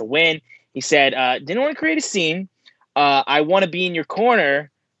Hangman gets the win. He said, "Didn't want to create a scene. I want to be in your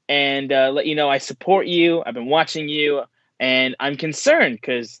corner and let you know I support you. I've been watching you, and I'm concerned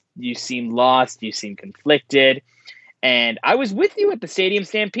because you seem lost. You seem conflicted. And I was with you at the Stadium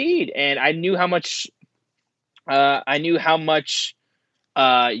Stampede, and I knew how much you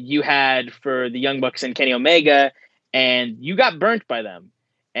had for the Young Bucks and Kenny Omega, and you got burnt by them,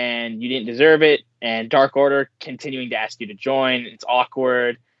 and you didn't deserve it. And Dark Order continuing to ask you to join. It's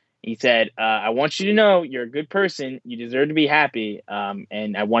awkward." He said, "I want you to know you're a good person. You deserve to be happy.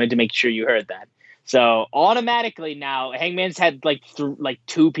 And I wanted to make sure you heard that." So automatically now, Hangman's had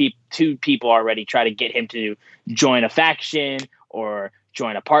two people already try to get him to join a faction or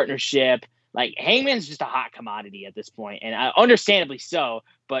join a partnership. Like, Hangman's just a hot commodity at this point, and understandably so.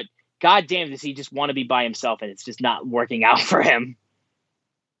 But goddamn, does he just want to be by himself, and it's just not working out for him.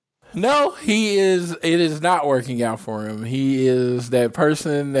 No, he is. It is not working out for him. He is that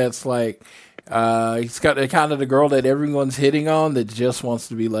person that's like, he's got the kind of the girl that everyone's hitting on that just wants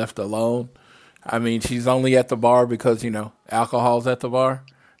to be left alone. I mean, she's only at the bar because, alcohol's at the bar.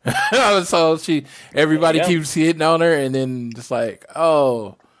 So everybody keeps hitting on her, and then just like,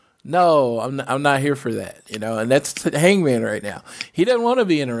 oh, no, I'm not here for that, and that's Hangman right now. He doesn't want to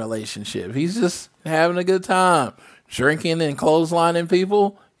be in a relationship. He's just having a good time, drinking and clotheslining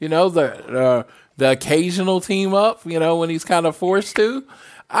people. The occasional team up, when he's kind of forced to.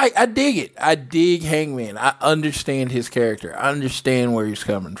 I dig it. I dig Hangman. I understand his character. I understand where he's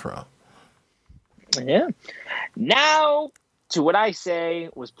coming from. Yeah. Now to what I say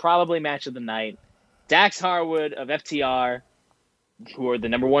was probably match of the night. Dax Harwood of FTR, who are the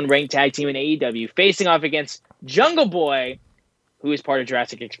number 1 ranked tag team in AEW, facing off against Jungle Boy, who is part of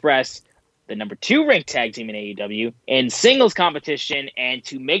Jurassic Express, the number 2 ranked tag team in AEW, in singles competition. And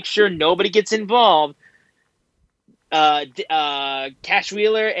to make sure nobody gets involved, Cash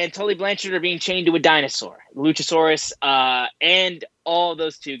Wheeler and Tully Blanchard are being chained to a dinosaur. Luchasaurus and all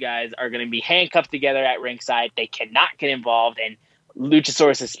those two guys are going to be handcuffed together at ringside. They cannot get involved. And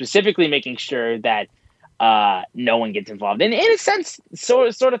Luchasaurus is specifically making sure that no one gets involved. And in a sense,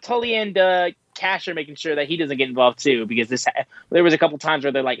 sort of Tully and Cash are making sure that he doesn't get involved too, because there was a couple times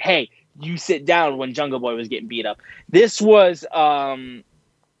where they're like, "Hey, you sit down," when Jungle Boy was getting beat up. This was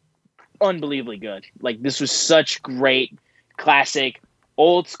unbelievably good. Like, this was such great, classic,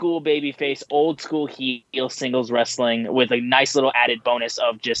 old school babyface, old school heel singles wrestling with a nice little added bonus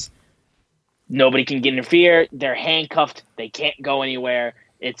of just nobody can get interfere. They're handcuffed. They can't go anywhere.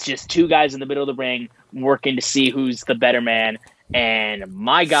 It's just two guys in the middle of the ring working to see who's the better man. And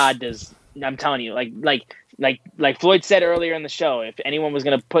my God, I'm telling you, like Floyd said earlier in the show, if anyone was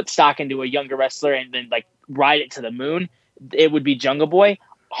going to put stock into a younger wrestler and then like ride it to the moon, it would be Jungle Boy.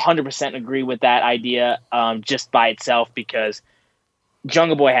 100% agree with that idea, just by itself, because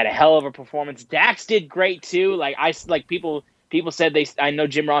Jungle Boy had a hell of a performance. Dax did great too. People said I know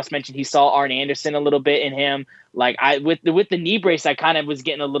Jim Ross mentioned he saw Arn Anderson a little bit in him. Like, with the knee brace, I kind of was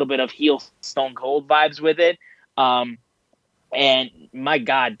getting a little bit of heel Stone Cold vibes with it. And my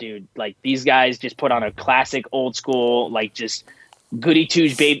God, dude, like, these guys just put on a classic old school, like, just goody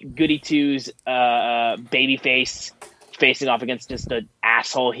twos baby face facing off against just an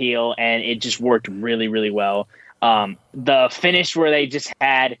asshole heel, and it just worked really, really well. The finish where they just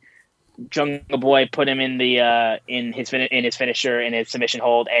had Jungle Boy put him in his finisher in his submission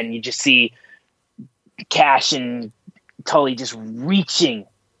hold, and you just see Cash and Tully just reaching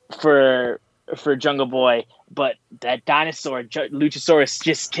for Jungle Boy, but that dinosaur Luchasaurus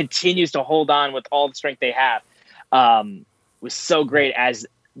just continues to hold on with all the strength they have. Was so great as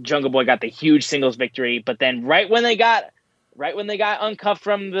Jungle Boy got the huge singles victory, but then right when they got uncuffed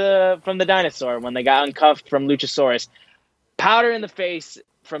from the dinosaur, when they got uncuffed from Luchasaurus, powder in the face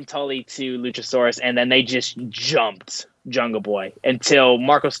from Tully to Luchasaurus, and then they just jumped Jungle Boy until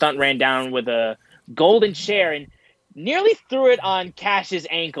Marco Stunt ran down with a golden chair and nearly threw it on Cash's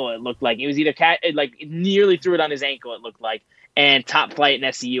ankle. It looked like it was either nearly threw it on his ankle. It looked like, and Top Flight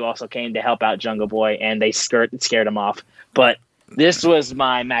and SCU also came to help out Jungle Boy, and they scared him off. But this was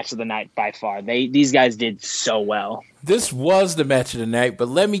my match of the night by far. These guys did so well. This was the match of the night, but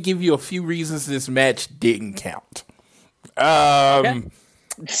let me give you a few reasons this match didn't count. Okay.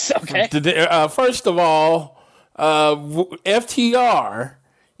 First of all, FTR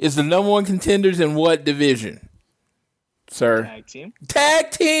is the number one contenders in what division, sir?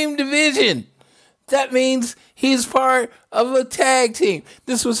 Tag team division. That means he's part of a tag team.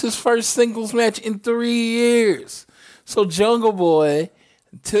 This was his first singles match in 3 years. So Jungle Boy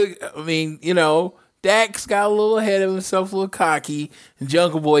Dax got a little ahead of himself, a little cocky, and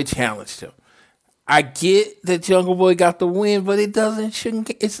Jungle Boy challenged him. I get that Jungle Boy got the win, but it doesn't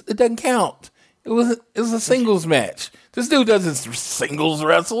count. It was a singles match. This dude doesn't singles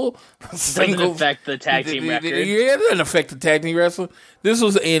wrestle. Doesn't affect the tag team record. Yeah, it doesn't affect the tag team wrestle. This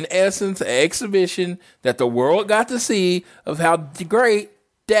was, in essence, an exhibition that the world got to see of how great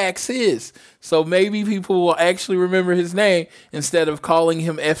Dax is. So maybe people will actually remember his name instead of calling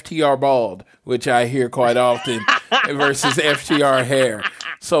him FTR Bald, which I hear quite often, versus FTR Hair.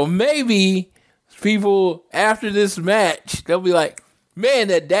 So maybe people, after this match, they'll be like, man,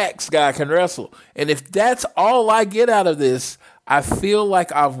 that Dax guy can wrestle. And if that's all I get out of this, I feel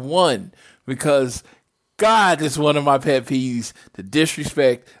like I've won, because God is one of my pet peeves, the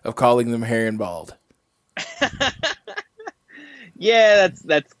disrespect of calling them hair and bald. Yeah,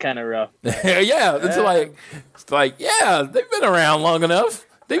 that's kind of rough. Yeah, it's like, yeah, they've been around long enough.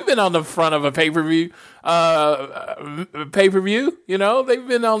 They've been on the front of a pay-per-view, you know, they've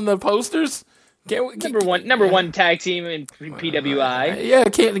been on the posters. Number one tag team in PWI. Yeah,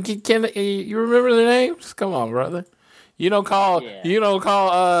 can you remember their names? Come on, brother. You don't call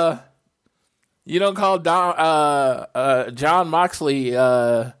John Moxley.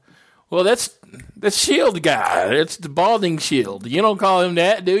 Well, that's the Shield guy. It's the balding Shield. You don't call him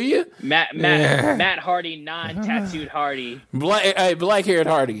that, do you? Matt Hardy, non-tattooed Hardy. Black-haired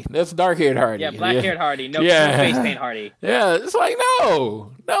Hardy. That's dark-haired Hardy. Yeah, black-haired Hardy. No face paint Hardy. Yeah, it's like,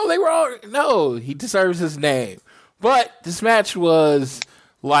 no, they were all, no, he deserves his name. But this match was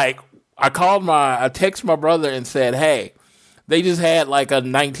like, I texted my brother and said, hey, they just had like a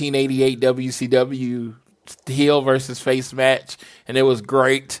 1988 WCW heel versus face match, and it was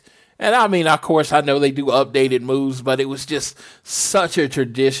great. And I mean, of course, I know they do updated moves, but it was just such a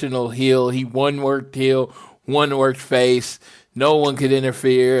traditional heel. He one worked heel, one worked face. No one could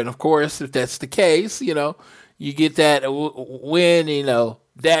interfere. And of course, if that's the case, you know, you get that win, you know,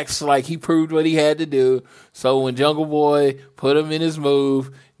 Dax, like, he proved what he had to do. So when Jungle Boy put him in his move,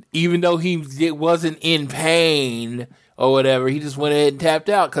 even though it wasn't in pain or whatever, he just went ahead and tapped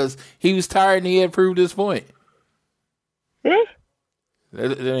out because he was tired and he had proved his point. I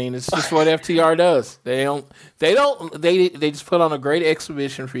mean, it's just what FTR does. They just put on a great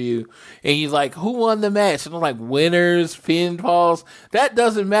exhibition for you, and you're like, who won the match? And I'm like, winners, pinfalls. That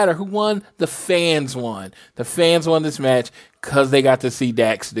doesn't matter. Who won? The fans won. The fans won this match because they got to see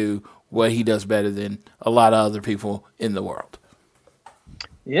Dax do what he does better than a lot of other people in the world.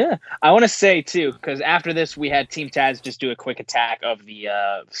 Yeah, I want to say too, because after this we had Team Taz just do a quick attack of the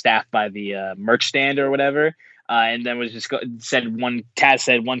staff by the merch stand or whatever. And then Taz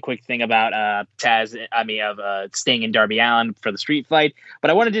said one quick thing about Sting and Darby Allin for the street fight.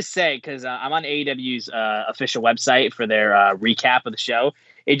 But I want to just say, because I'm on AEW's official website for their recap of the show.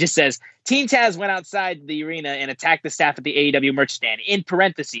 It just says, Team Taz went outside the arena and attacked the staff at the AEW merch stand. In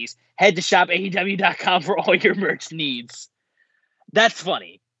parentheses, head to shopaew.com for all your merch needs. That's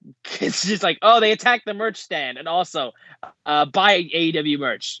funny. It's just like, oh, they attacked the merch stand. And also, buy AEW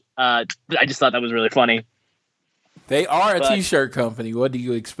merch. I just thought that was really funny. They are a T-shirt company. What do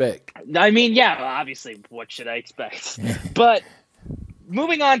you expect? I mean, yeah, obviously, what should I expect? But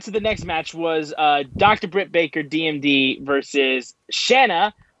moving on to the next match was Dr. Britt Baker, DMD, versus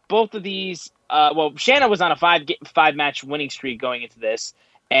Shanna. Both of these, Shanna was on a five-match winning streak going into this.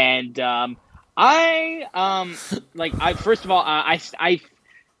 And I want to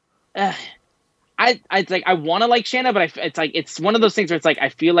like Shanna, but it's one of those things where it's like I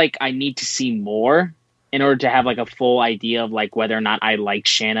feel like I need to see more in order to have like a full idea of like whether or not I like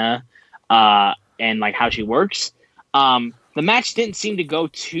Shanna and like how she works. The match didn't seem to go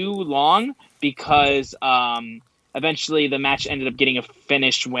too long because eventually the match ended up getting a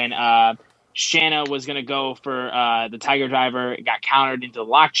finish when Shanna was going to go for the Tiger Driver. It got countered into the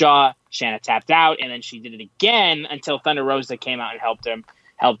lockjaw. Shanna tapped out, and then she did it again until Thunder Rosa came out and helped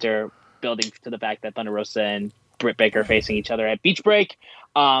her, building to the fact that Thunder Rosa and Britt Baker facing each other at Beach Break.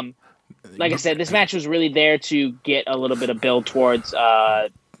 Like I said, this match was really there to get a little bit of build towards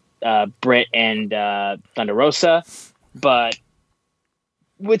Britt and Thunder Rosa. But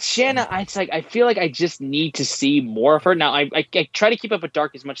with Shanna, I feel like I just need to see more of her. Now, I try to keep up with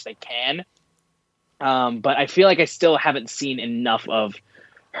Dark as much as I can. But I feel like I still haven't seen enough of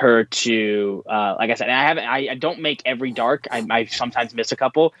her to, like I said, I don't make every Dark. I sometimes miss a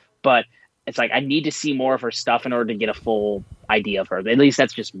couple, but it's like I need to see more of her stuff in order to get a full idea of her. At least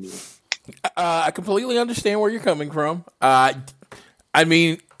that's just me. I completely understand where you're coming from. I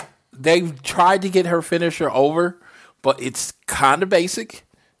mean, they've tried to get her finisher over, but it's kind of basic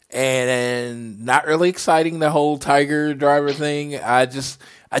and not really exciting, the whole Tiger Driver thing. I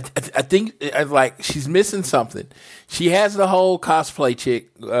think like she's missing something. She has the whole cosplay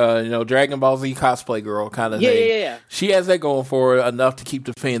chick, Dragon Ball Z cosplay girl kind of thing. Yeah. She has that going for her enough to keep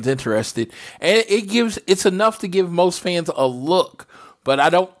the fans interested, and it's enough to give most fans a look. But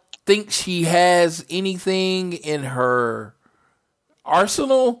I don't think she has anything in her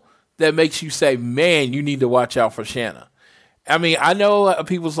arsenal that makes you say, man, you need to watch out for Shanna. I mean, I know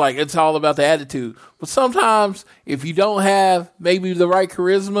people's like, it's all about the attitude. But sometimes if you don't have maybe the right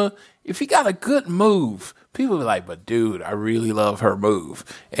charisma, if you got a good move, people are like, but dude, I really love her move.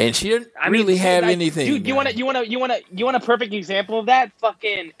 And she didn't really have anything. Dude, you want a perfect example of that?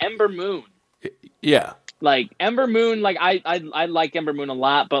 Fucking Ember Moon. Yeah. Like Ember Moon, like I like Ember Moon a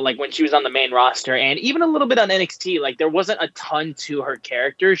lot, but like when she was on the main roster and even a little bit on NXT, like there wasn't a ton to her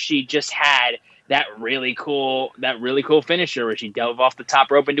character. She just had that really cool finisher where she dove off the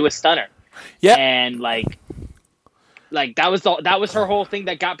top rope into a stunner. Yeah. And like that was her whole thing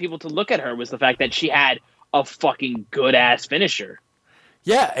that got people to look at her, was the fact that she had a fucking good ass finisher.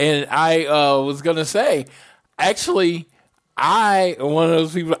 Yeah, and I was gonna say, actually, one of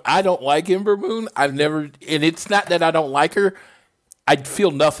those people, I don't like Ember Moon. And it's not that I don't like her. I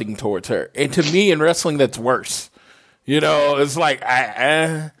feel nothing towards her. And to me, in wrestling, that's worse. It's like,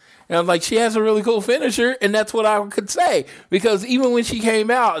 and I'm like, she has a really cool finisher, and that's what I could say. Because even when she came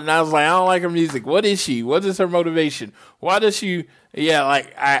out, and I was like, I don't like her music. What is she? What is her motivation? Why does she? Yeah,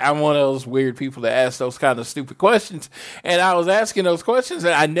 like, I'm one of those weird people that ask those kind of stupid questions. And I was asking those questions,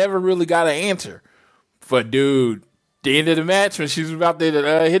 and I never really got an answer. But, dude, the end of the match, when she was about to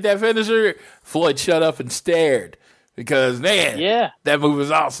hit that finisher, Floyd shut up and stared. Because, man, that move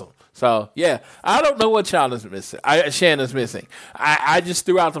was awesome. So, yeah, I don't know what Shanna's missing. I just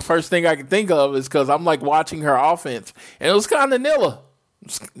threw out the first thing I could think of is because I'm, like, watching her offense. And it was kind of vanilla.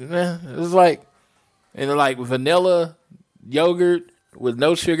 It was like vanilla yogurt with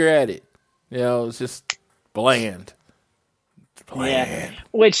no sugar added. It's just bland. Yeah,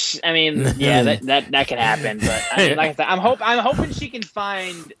 which I mean, yeah, that can happen. But I mean, like I said, I'm hoping she can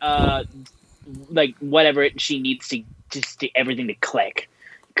find like whatever she needs to just everything to click.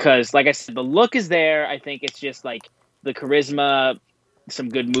 Because, like I said, the look is there. I think it's just like the charisma some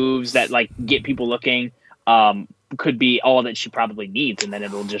good moves that like get people looking, could be all that she probably needs, and then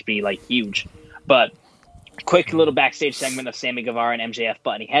it'll just be like huge. But quick little backstage segment of Sammy Guevara and MJF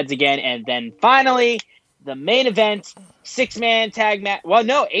butting heads again, and then finally the main event, 6-man tag match. Well,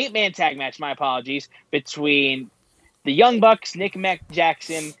 no, 8-man tag match. My apologies. Between the Young Bucks, Nick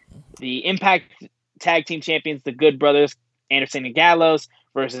Jackson, the Impact Tag Team Champions, the Good Brothers, Anderson and Gallows,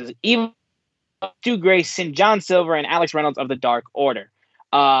 versus Evil, Stu Grayson, John Silver, and Alex Reynolds of the Dark Order.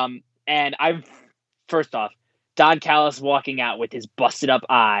 And first off, Don Callis walking out with his busted up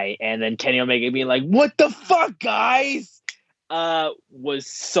eye, and then Kenny Omega being like, "What the fuck, guys?" Was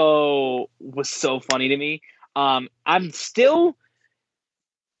so funny to me. I'm still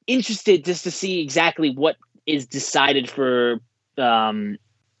interested just to see exactly what is decided for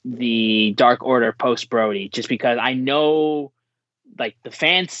the Dark Order post Brody, just because I know like the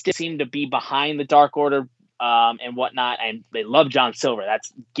fans still seem to be behind the Dark Order and whatnot, and they love John Silver.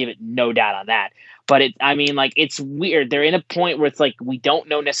 That's give it no doubt on that. But it's weird. They're in a point where it's like we don't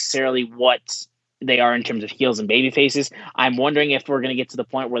know necessarily what they are in terms of heels and baby faces. I'm wondering if we're going to get to the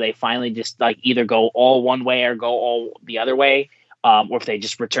point where they finally just like either go all one way or go all the other way, or if they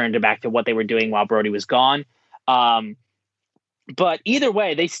just return back to what they were doing while Brody was gone. But either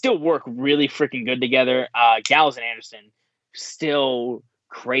way, they still work really freaking good together. Gallows and Anderson still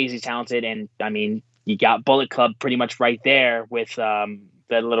crazy talented, and I mean, you got Bullet Club pretty much right there with the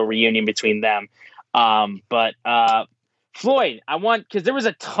little reunion between them. But Floyd, because there was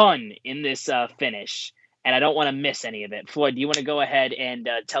a ton in this finish, and I don't want to miss any of it. Floyd, do you want to go ahead and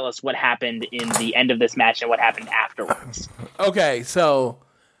tell us what happened in the end of this match and what happened afterwards? Okay, so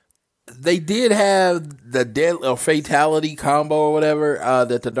they did have the dead or fatality combo or whatever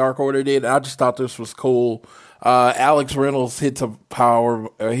that the Dark Order did. I just thought this was cool. Alex Reynolds hit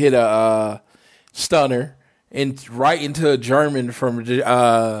a stunner and right into a German from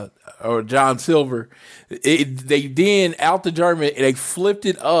or John Silver. They then out the German, they flipped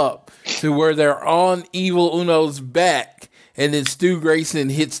it up to where they're on Evil Uno's back, and then Stu Grayson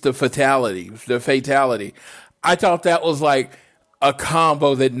hits the fatality. I thought that was like a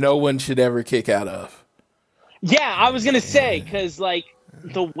combo that no one should ever kick out of. Yeah, I was gonna say, because like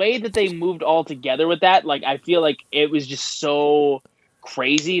the way that they moved all together with that, like I feel like it was just so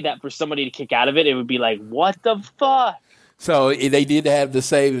crazy that for somebody to kick out of it, it would be like, what the fuck? So they did have the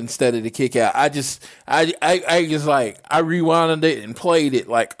save instead of the kick out. I rewinded it and played it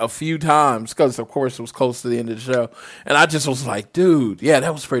like a few times because, of course, it was close to the end of the show. And I just was like, dude, yeah,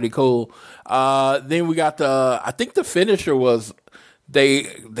 that was pretty cool. Then we got I think the finisher was they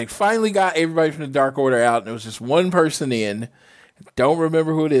finally got everybody from the Dark Order out, and there was just one person in. Don't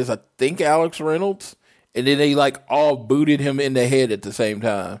remember who it is. I think Alex Reynolds. And then they like all booted him in the head at the same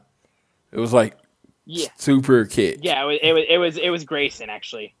time. It was like, super kick. Yeah, it was Grayson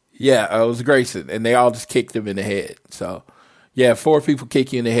actually. Yeah, it was Grayson, and they all just kicked him in the head. So, yeah, 4 people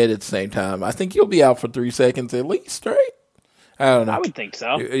kick you in the head at the same time. I think you'll be out for 3 seconds at least straight. I don't know. I would think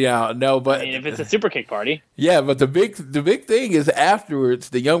so. Yeah, no, but if it's a super kick party. Yeah, but the big thing is afterwards,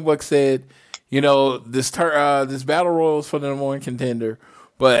 the Young Bucks said, this battle royal is for the number 1 contender,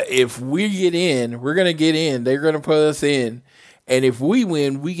 but if we get in, we're gonna get in. They're gonna put us in. And if we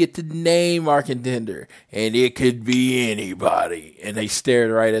win, we get to name our contender. And it could be anybody. And they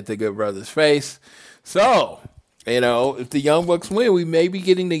stared right at the Good Brothers' face. So, if the Young Bucks win, we may be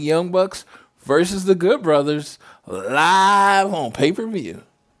getting the Young Bucks versus the Good Brothers live on pay-per-view.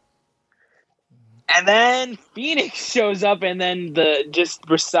 And then Phoenix shows up and then just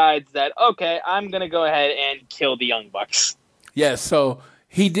decides that, okay, I'm going to go ahead and kill the Young Bucks. Yeah, so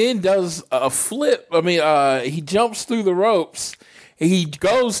he then does a flip. He jumps through the ropes. He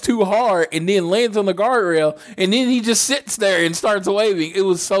goes too hard and then lands on the guardrail, and then he just sits there and starts waving. It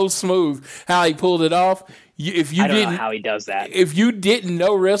was so smooth how he pulled it off. I don't know how he does that. If you didn't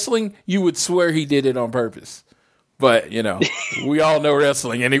know wrestling, you would swear he did it on purpose. But, we all know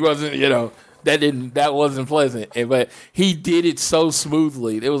wrestling, and he wasn't, that wasn't pleasant. But he did it so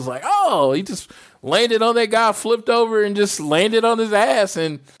smoothly. It was like, he just landed on that guy, flipped over, and just landed on his ass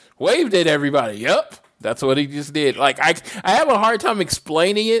and waved at everybody. Yep, that's what he just did. Like, I have a hard time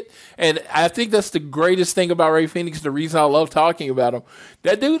explaining it, and I think that's the greatest thing about Rey Fenix, the reason I love talking about him.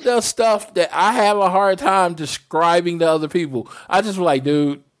 That dude does stuff that I have a hard time describing to other people. I just was like,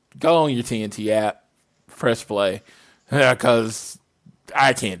 dude, go on your TNT app, press play, because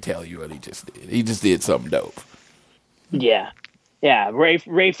I can't tell you what he just did. He just did something dope. Yeah. Yeah,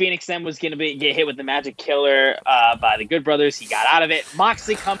 Rey Fenix then was going to get hit with the Magic Killer by the Good Brothers. He got out of it.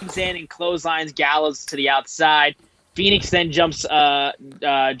 Moxley comes in and clotheslines Gallows to the outside. Phoenix then jumps on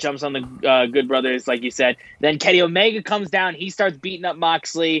the Good Brothers, like you said. Then Kenny Omega comes down. He starts beating up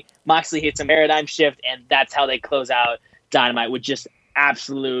Moxley. Moxley hits a paradigm shift, and that's how they close out Dynamite with just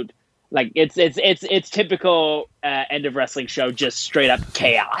absolute, like it's typical end of wrestling show, just straight up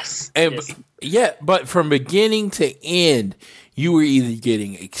chaos. And but from beginning to end, you were either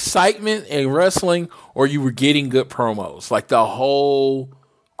getting excitement in wrestling or you were getting good promos, like the whole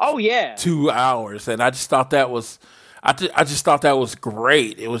 2 hours. And I just thought that was. I just thought that was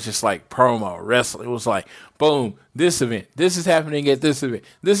great. It was just like promo wrestling. It was like, boom, this event. This is happening at this event.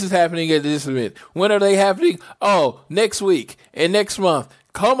 This is happening at this event. When are they happening? Oh, next week and next month.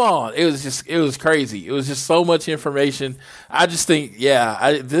 Come on. It was crazy. It was just so much information. I just think,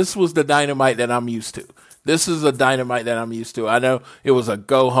 this was the Dynamite that I'm used to. This is a Dynamite that I'm used to. I know it was a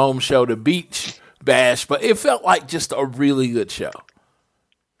go-home show to beach bash, but it felt like just a really good show.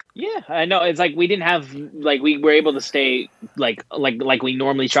 Yeah, I know. It's like we didn't have, like, we were able to stay like we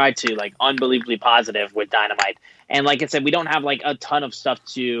normally try to, like, unbelievably positive with Dynamite. And like I said, we don't have like a ton of stuff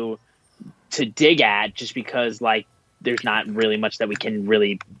to dig at, just because like there's not really much that we can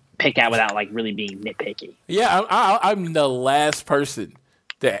really pick at without like really being nitpicky. Yeah, I'm the last person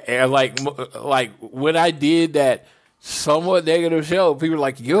that like when I did that somewhat negative show, people were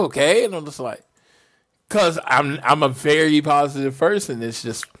like, "You okay?" And I'm just like, because I'm a very positive person. It's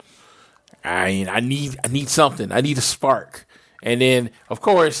just, I need something. I need a spark. And then, of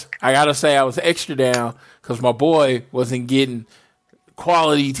course, I gotta say I was extra down because my boy wasn't getting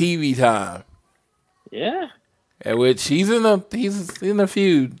quality TV time. Yeah. At which he's in a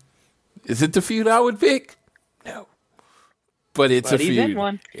feud. Is it the feud I would pick? No. But it's a feud. He's in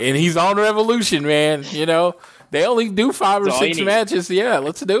one. And he's on Revolution, man. You know, they only do 5 or 6 matches. Yeah,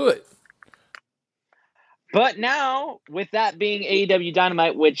 let's do it. But now, with that being AEW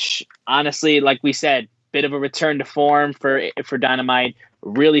Dynamite, which honestly, like we said, bit of a return to form for Dynamite,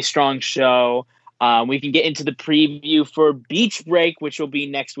 really strong show. We can get into the preview for Beach Break, which will be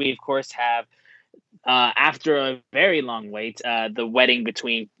next. We, of course, have, after a very long wait, the wedding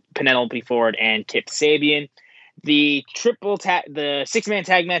between Penelope Ford and Kip Sabian. The 6-man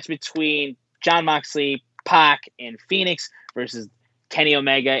tag match between Jon Moxley, Pac, and Phoenix versus Kenny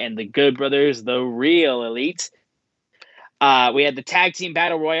Omega and the Good Brothers, the Real Elite. We had the Tag Team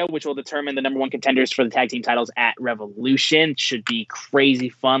Battle Royal, which will determine the number 1 contenders for the tag team titles at Revolution. Should be crazy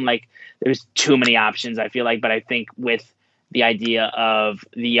fun. Like, there's too many options, I feel like, but I think with the idea of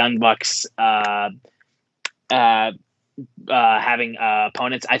the Young Bucks having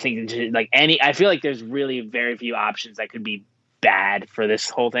opponents, I think I feel like there's really very few options that could be bad for this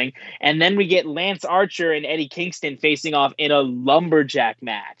whole thing. And then we get Lance Archer and Eddie Kingston facing off in a lumberjack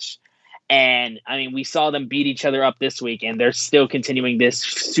match. And I mean, we saw them beat each other up this week, and they're still continuing this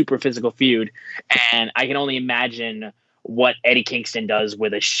super physical feud. And I can only imagine what Eddie Kingston does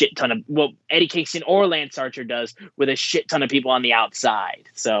with a shit ton of, Eddie Kingston or Lance Archer does with a shit ton of people on the outside.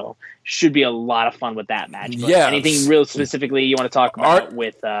 So should be a lot of fun with that match. But anything real specifically you want to talk about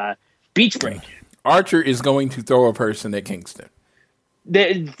with Beach Break? Archer is going to throw a person at Kingston.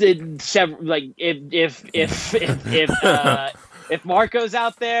 If Marco's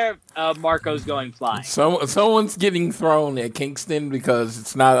out there, Marco's going flying. Someone's getting thrown at Kingston because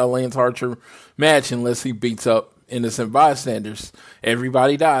it's not a Lance Archer match unless he beats up innocent bystanders.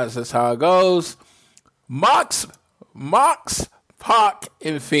 Everybody dies. That's how it goes. Mox, Pac,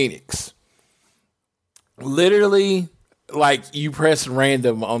 and Phoenix. Literally, like you press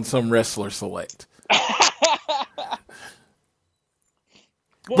random on some wrestler select.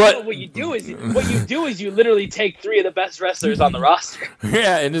 But what you do is you literally take 3 of the best wrestlers on the roster.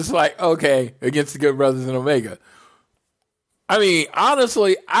 Yeah, and it's like, okay, against the Good Brothers and Omega. I mean,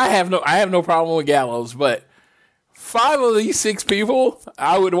 honestly, I have no problem with Gallows, but 5 of these 6 people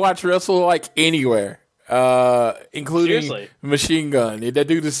I would watch wrestle like anywhere, including Seriously? Machine Gun. That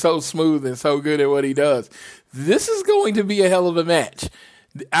dude is so smooth and so good at what he does. This is going to be a hell of a match.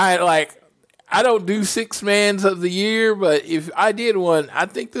 I don't do 6-mans of the year, but if I did one, I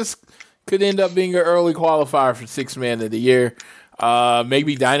think this could end up being an early qualifier for 6-man of the year.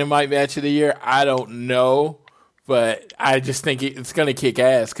 Maybe Dynamite match of the year. I don't know, but I just think it's going to kick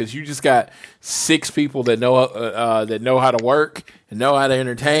ass because you just got 6 people that know how to work and know how to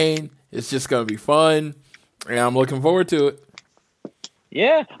entertain. It's just going to be fun, and I'm looking forward to it.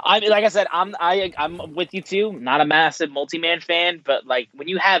 Yeah, I mean, like I said, I'm with you too. Not a massive multi-man fan, but like when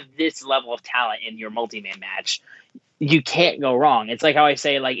you have this level of talent in your multi-man match, you can't go wrong. It's like how I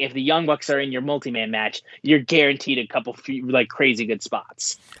say, like if the Young Bucks are in your multi-man match, you're guaranteed a couple like crazy good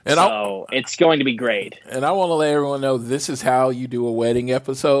spots. And so it's going to be great. And I want to let everyone know this is how you do a wedding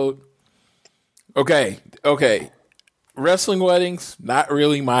episode. Okay. wrestling weddings, not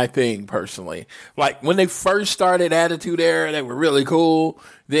really my thing personally. Like when they first started Attitude Era, they were really cool.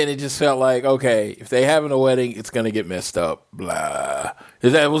 Then it just felt like, okay, if they having a wedding, it's going to get messed up. Blah.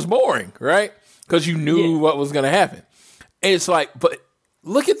 That was boring, right? Because you knew what was going to happen. And it's like, but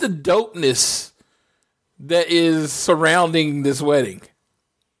look at the dopeness that is surrounding this wedding.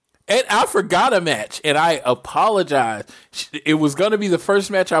 And I forgot a match, and I apologize. It was going to be the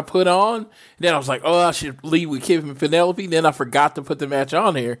first match I put on. Then I was like, I should lead with Kip and Penelope. Then I forgot to put the match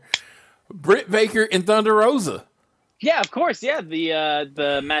on here. Britt Baker and Thunder Rosa. Yeah, of course. Yeah,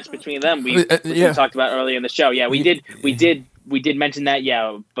 the match between them we talked about earlier in the show. Yeah, we did mention that.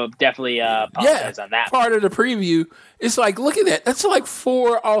 Yeah, but definitely apologize on that. Part of the preview. It's like, look at that. That's like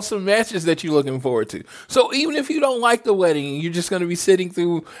 4 awesome matches that you're looking forward to. So even if you don't like the wedding, you're just going to be sitting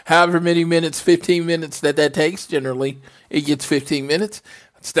through however many minutes, 15 minutes that takes. Generally, it gets 15 minutes.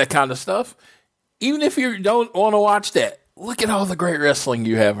 It's that kind of stuff. Even if you don't want to watch that, look at all the great wrestling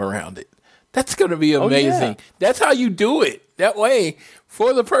you have around it. That's going to be amazing. Oh, yeah. That's how you do it. That way,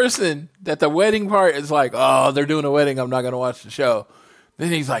 for the person that the wedding part is like, oh, they're doing a wedding, I'm not going to watch the show.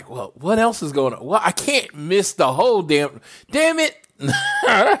 Then he's like, well, what else is going on? Well, I can't miss the whole damn it.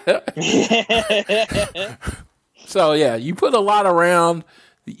 So, yeah, you put a lot around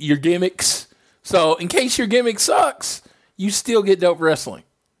your gimmicks. So, in case your gimmick sucks, you still get dope wrestling.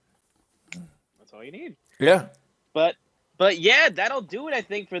 That's all you need. Yeah. But yeah, that'll do it, I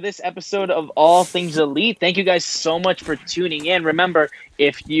think, for this episode of All Things Elite. Thank you guys so much for tuning in. Remember,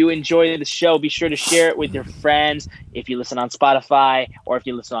 if you enjoy the show, be sure to share it with your friends. If you listen on Spotify or if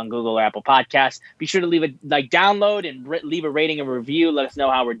you listen on Google or Apple Podcasts, be sure to leave download and leave a rating and review. Let us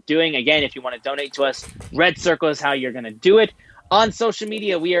know how we're doing. Again, if you want to donate to us, red circle is how you're going to do it. On social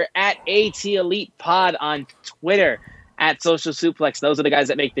media, we are at AT Elite Pod on Twitter. At Social Suplex. Those are the guys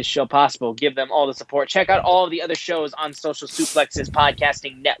that make this show possible. Give them all the support. Check out all of the other shows on Social Suplex's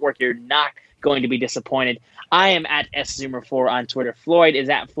podcasting network. You're not going to be disappointed. I am at SZoomer4 on Twitter. Floyd is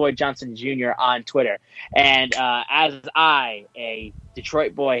at Floyd Johnson Jr. on Twitter. And as I, a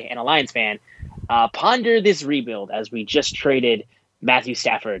Detroit boy and a Lions fan, ponder this rebuild as we just traded Matthew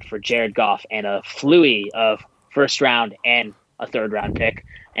Stafford for Jared Goff and a flurry of first round and a third round pick.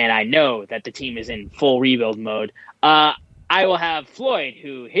 And I know that the team is in full rebuild mode. I will have Floyd,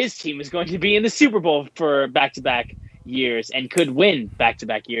 who his team is going to be in the Super Bowl for back-to-back years and could win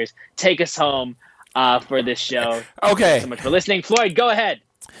back-to-back years, take us home for this show. Okay. Thanks so much for listening. Floyd, go ahead.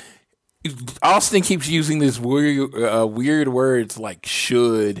 Austin keeps using these weird words like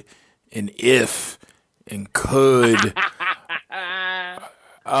should and if and could.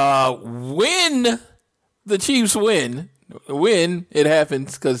 When the Chiefs win, it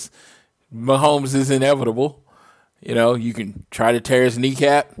happens because Mahomes is inevitable. You know, you can try to tear his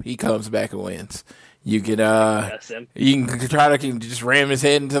kneecap, he comes back and wins. You can try to just ram his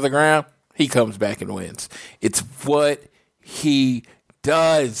head into the ground, he comes back and wins. It's what he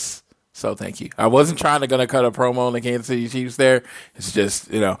does. So thank you. I wasn't going to cut a promo on the Kansas City Chiefs there. It's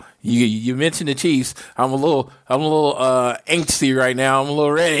just, you mentioned the Chiefs. I'm a little angsty right now. I'm a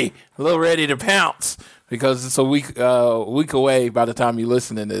little ready to pounce. Because it's a week away by the time you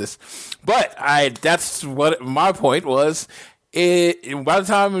listen to this. But that's what my point was. By the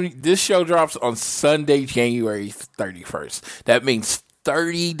time this show drops on Sunday, January 31st, that means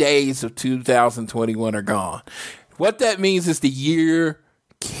 30 days of 2021 are gone. What that means is the year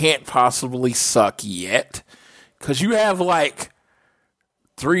can't possibly suck yet. Because you have like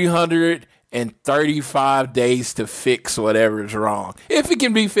 335 days to fix whatever is wrong. If it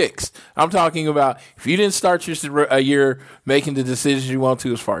can be fixed. I'm talking about if you didn't start your year making the decisions you want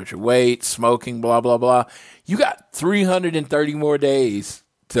to as far as your weight, smoking, blah, blah, blah. You got 330 more days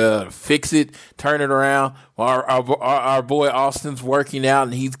to fix it, turn it around. Our boy Austin's working out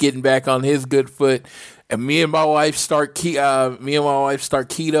and he's getting back on his good foot. And me and my wife start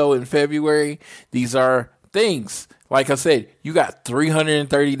keto in February. These are things. Like I said, you got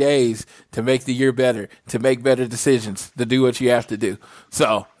 330 days to make the year better, to make better decisions, to do what you have to do.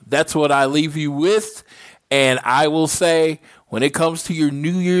 So that's what I leave you with. And I will say, when it comes to your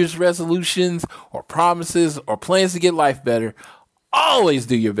New Year's resolutions or promises or plans to get life better, always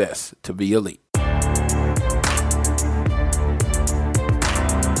do your best to be elite.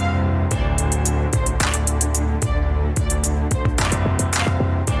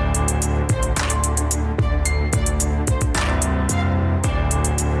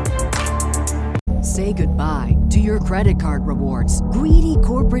 say goodbye to your credit card rewards. Greedy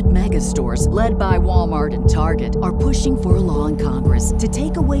corporate mega stores, led by Walmart and Target, are pushing for a law in Congress to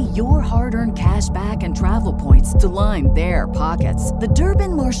take away your hard-earned cash back and travel points to line their pockets. The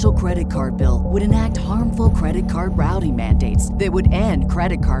Durbin-Marshall credit card bill would enact harmful credit card routing mandates that would end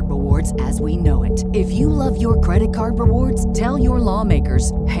credit card rewards as we know it. If you love your credit card rewards, tell your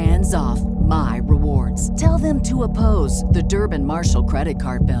lawmakers, hands off my rewards. Tell them to oppose the Durbin-Marshall credit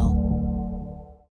card bill.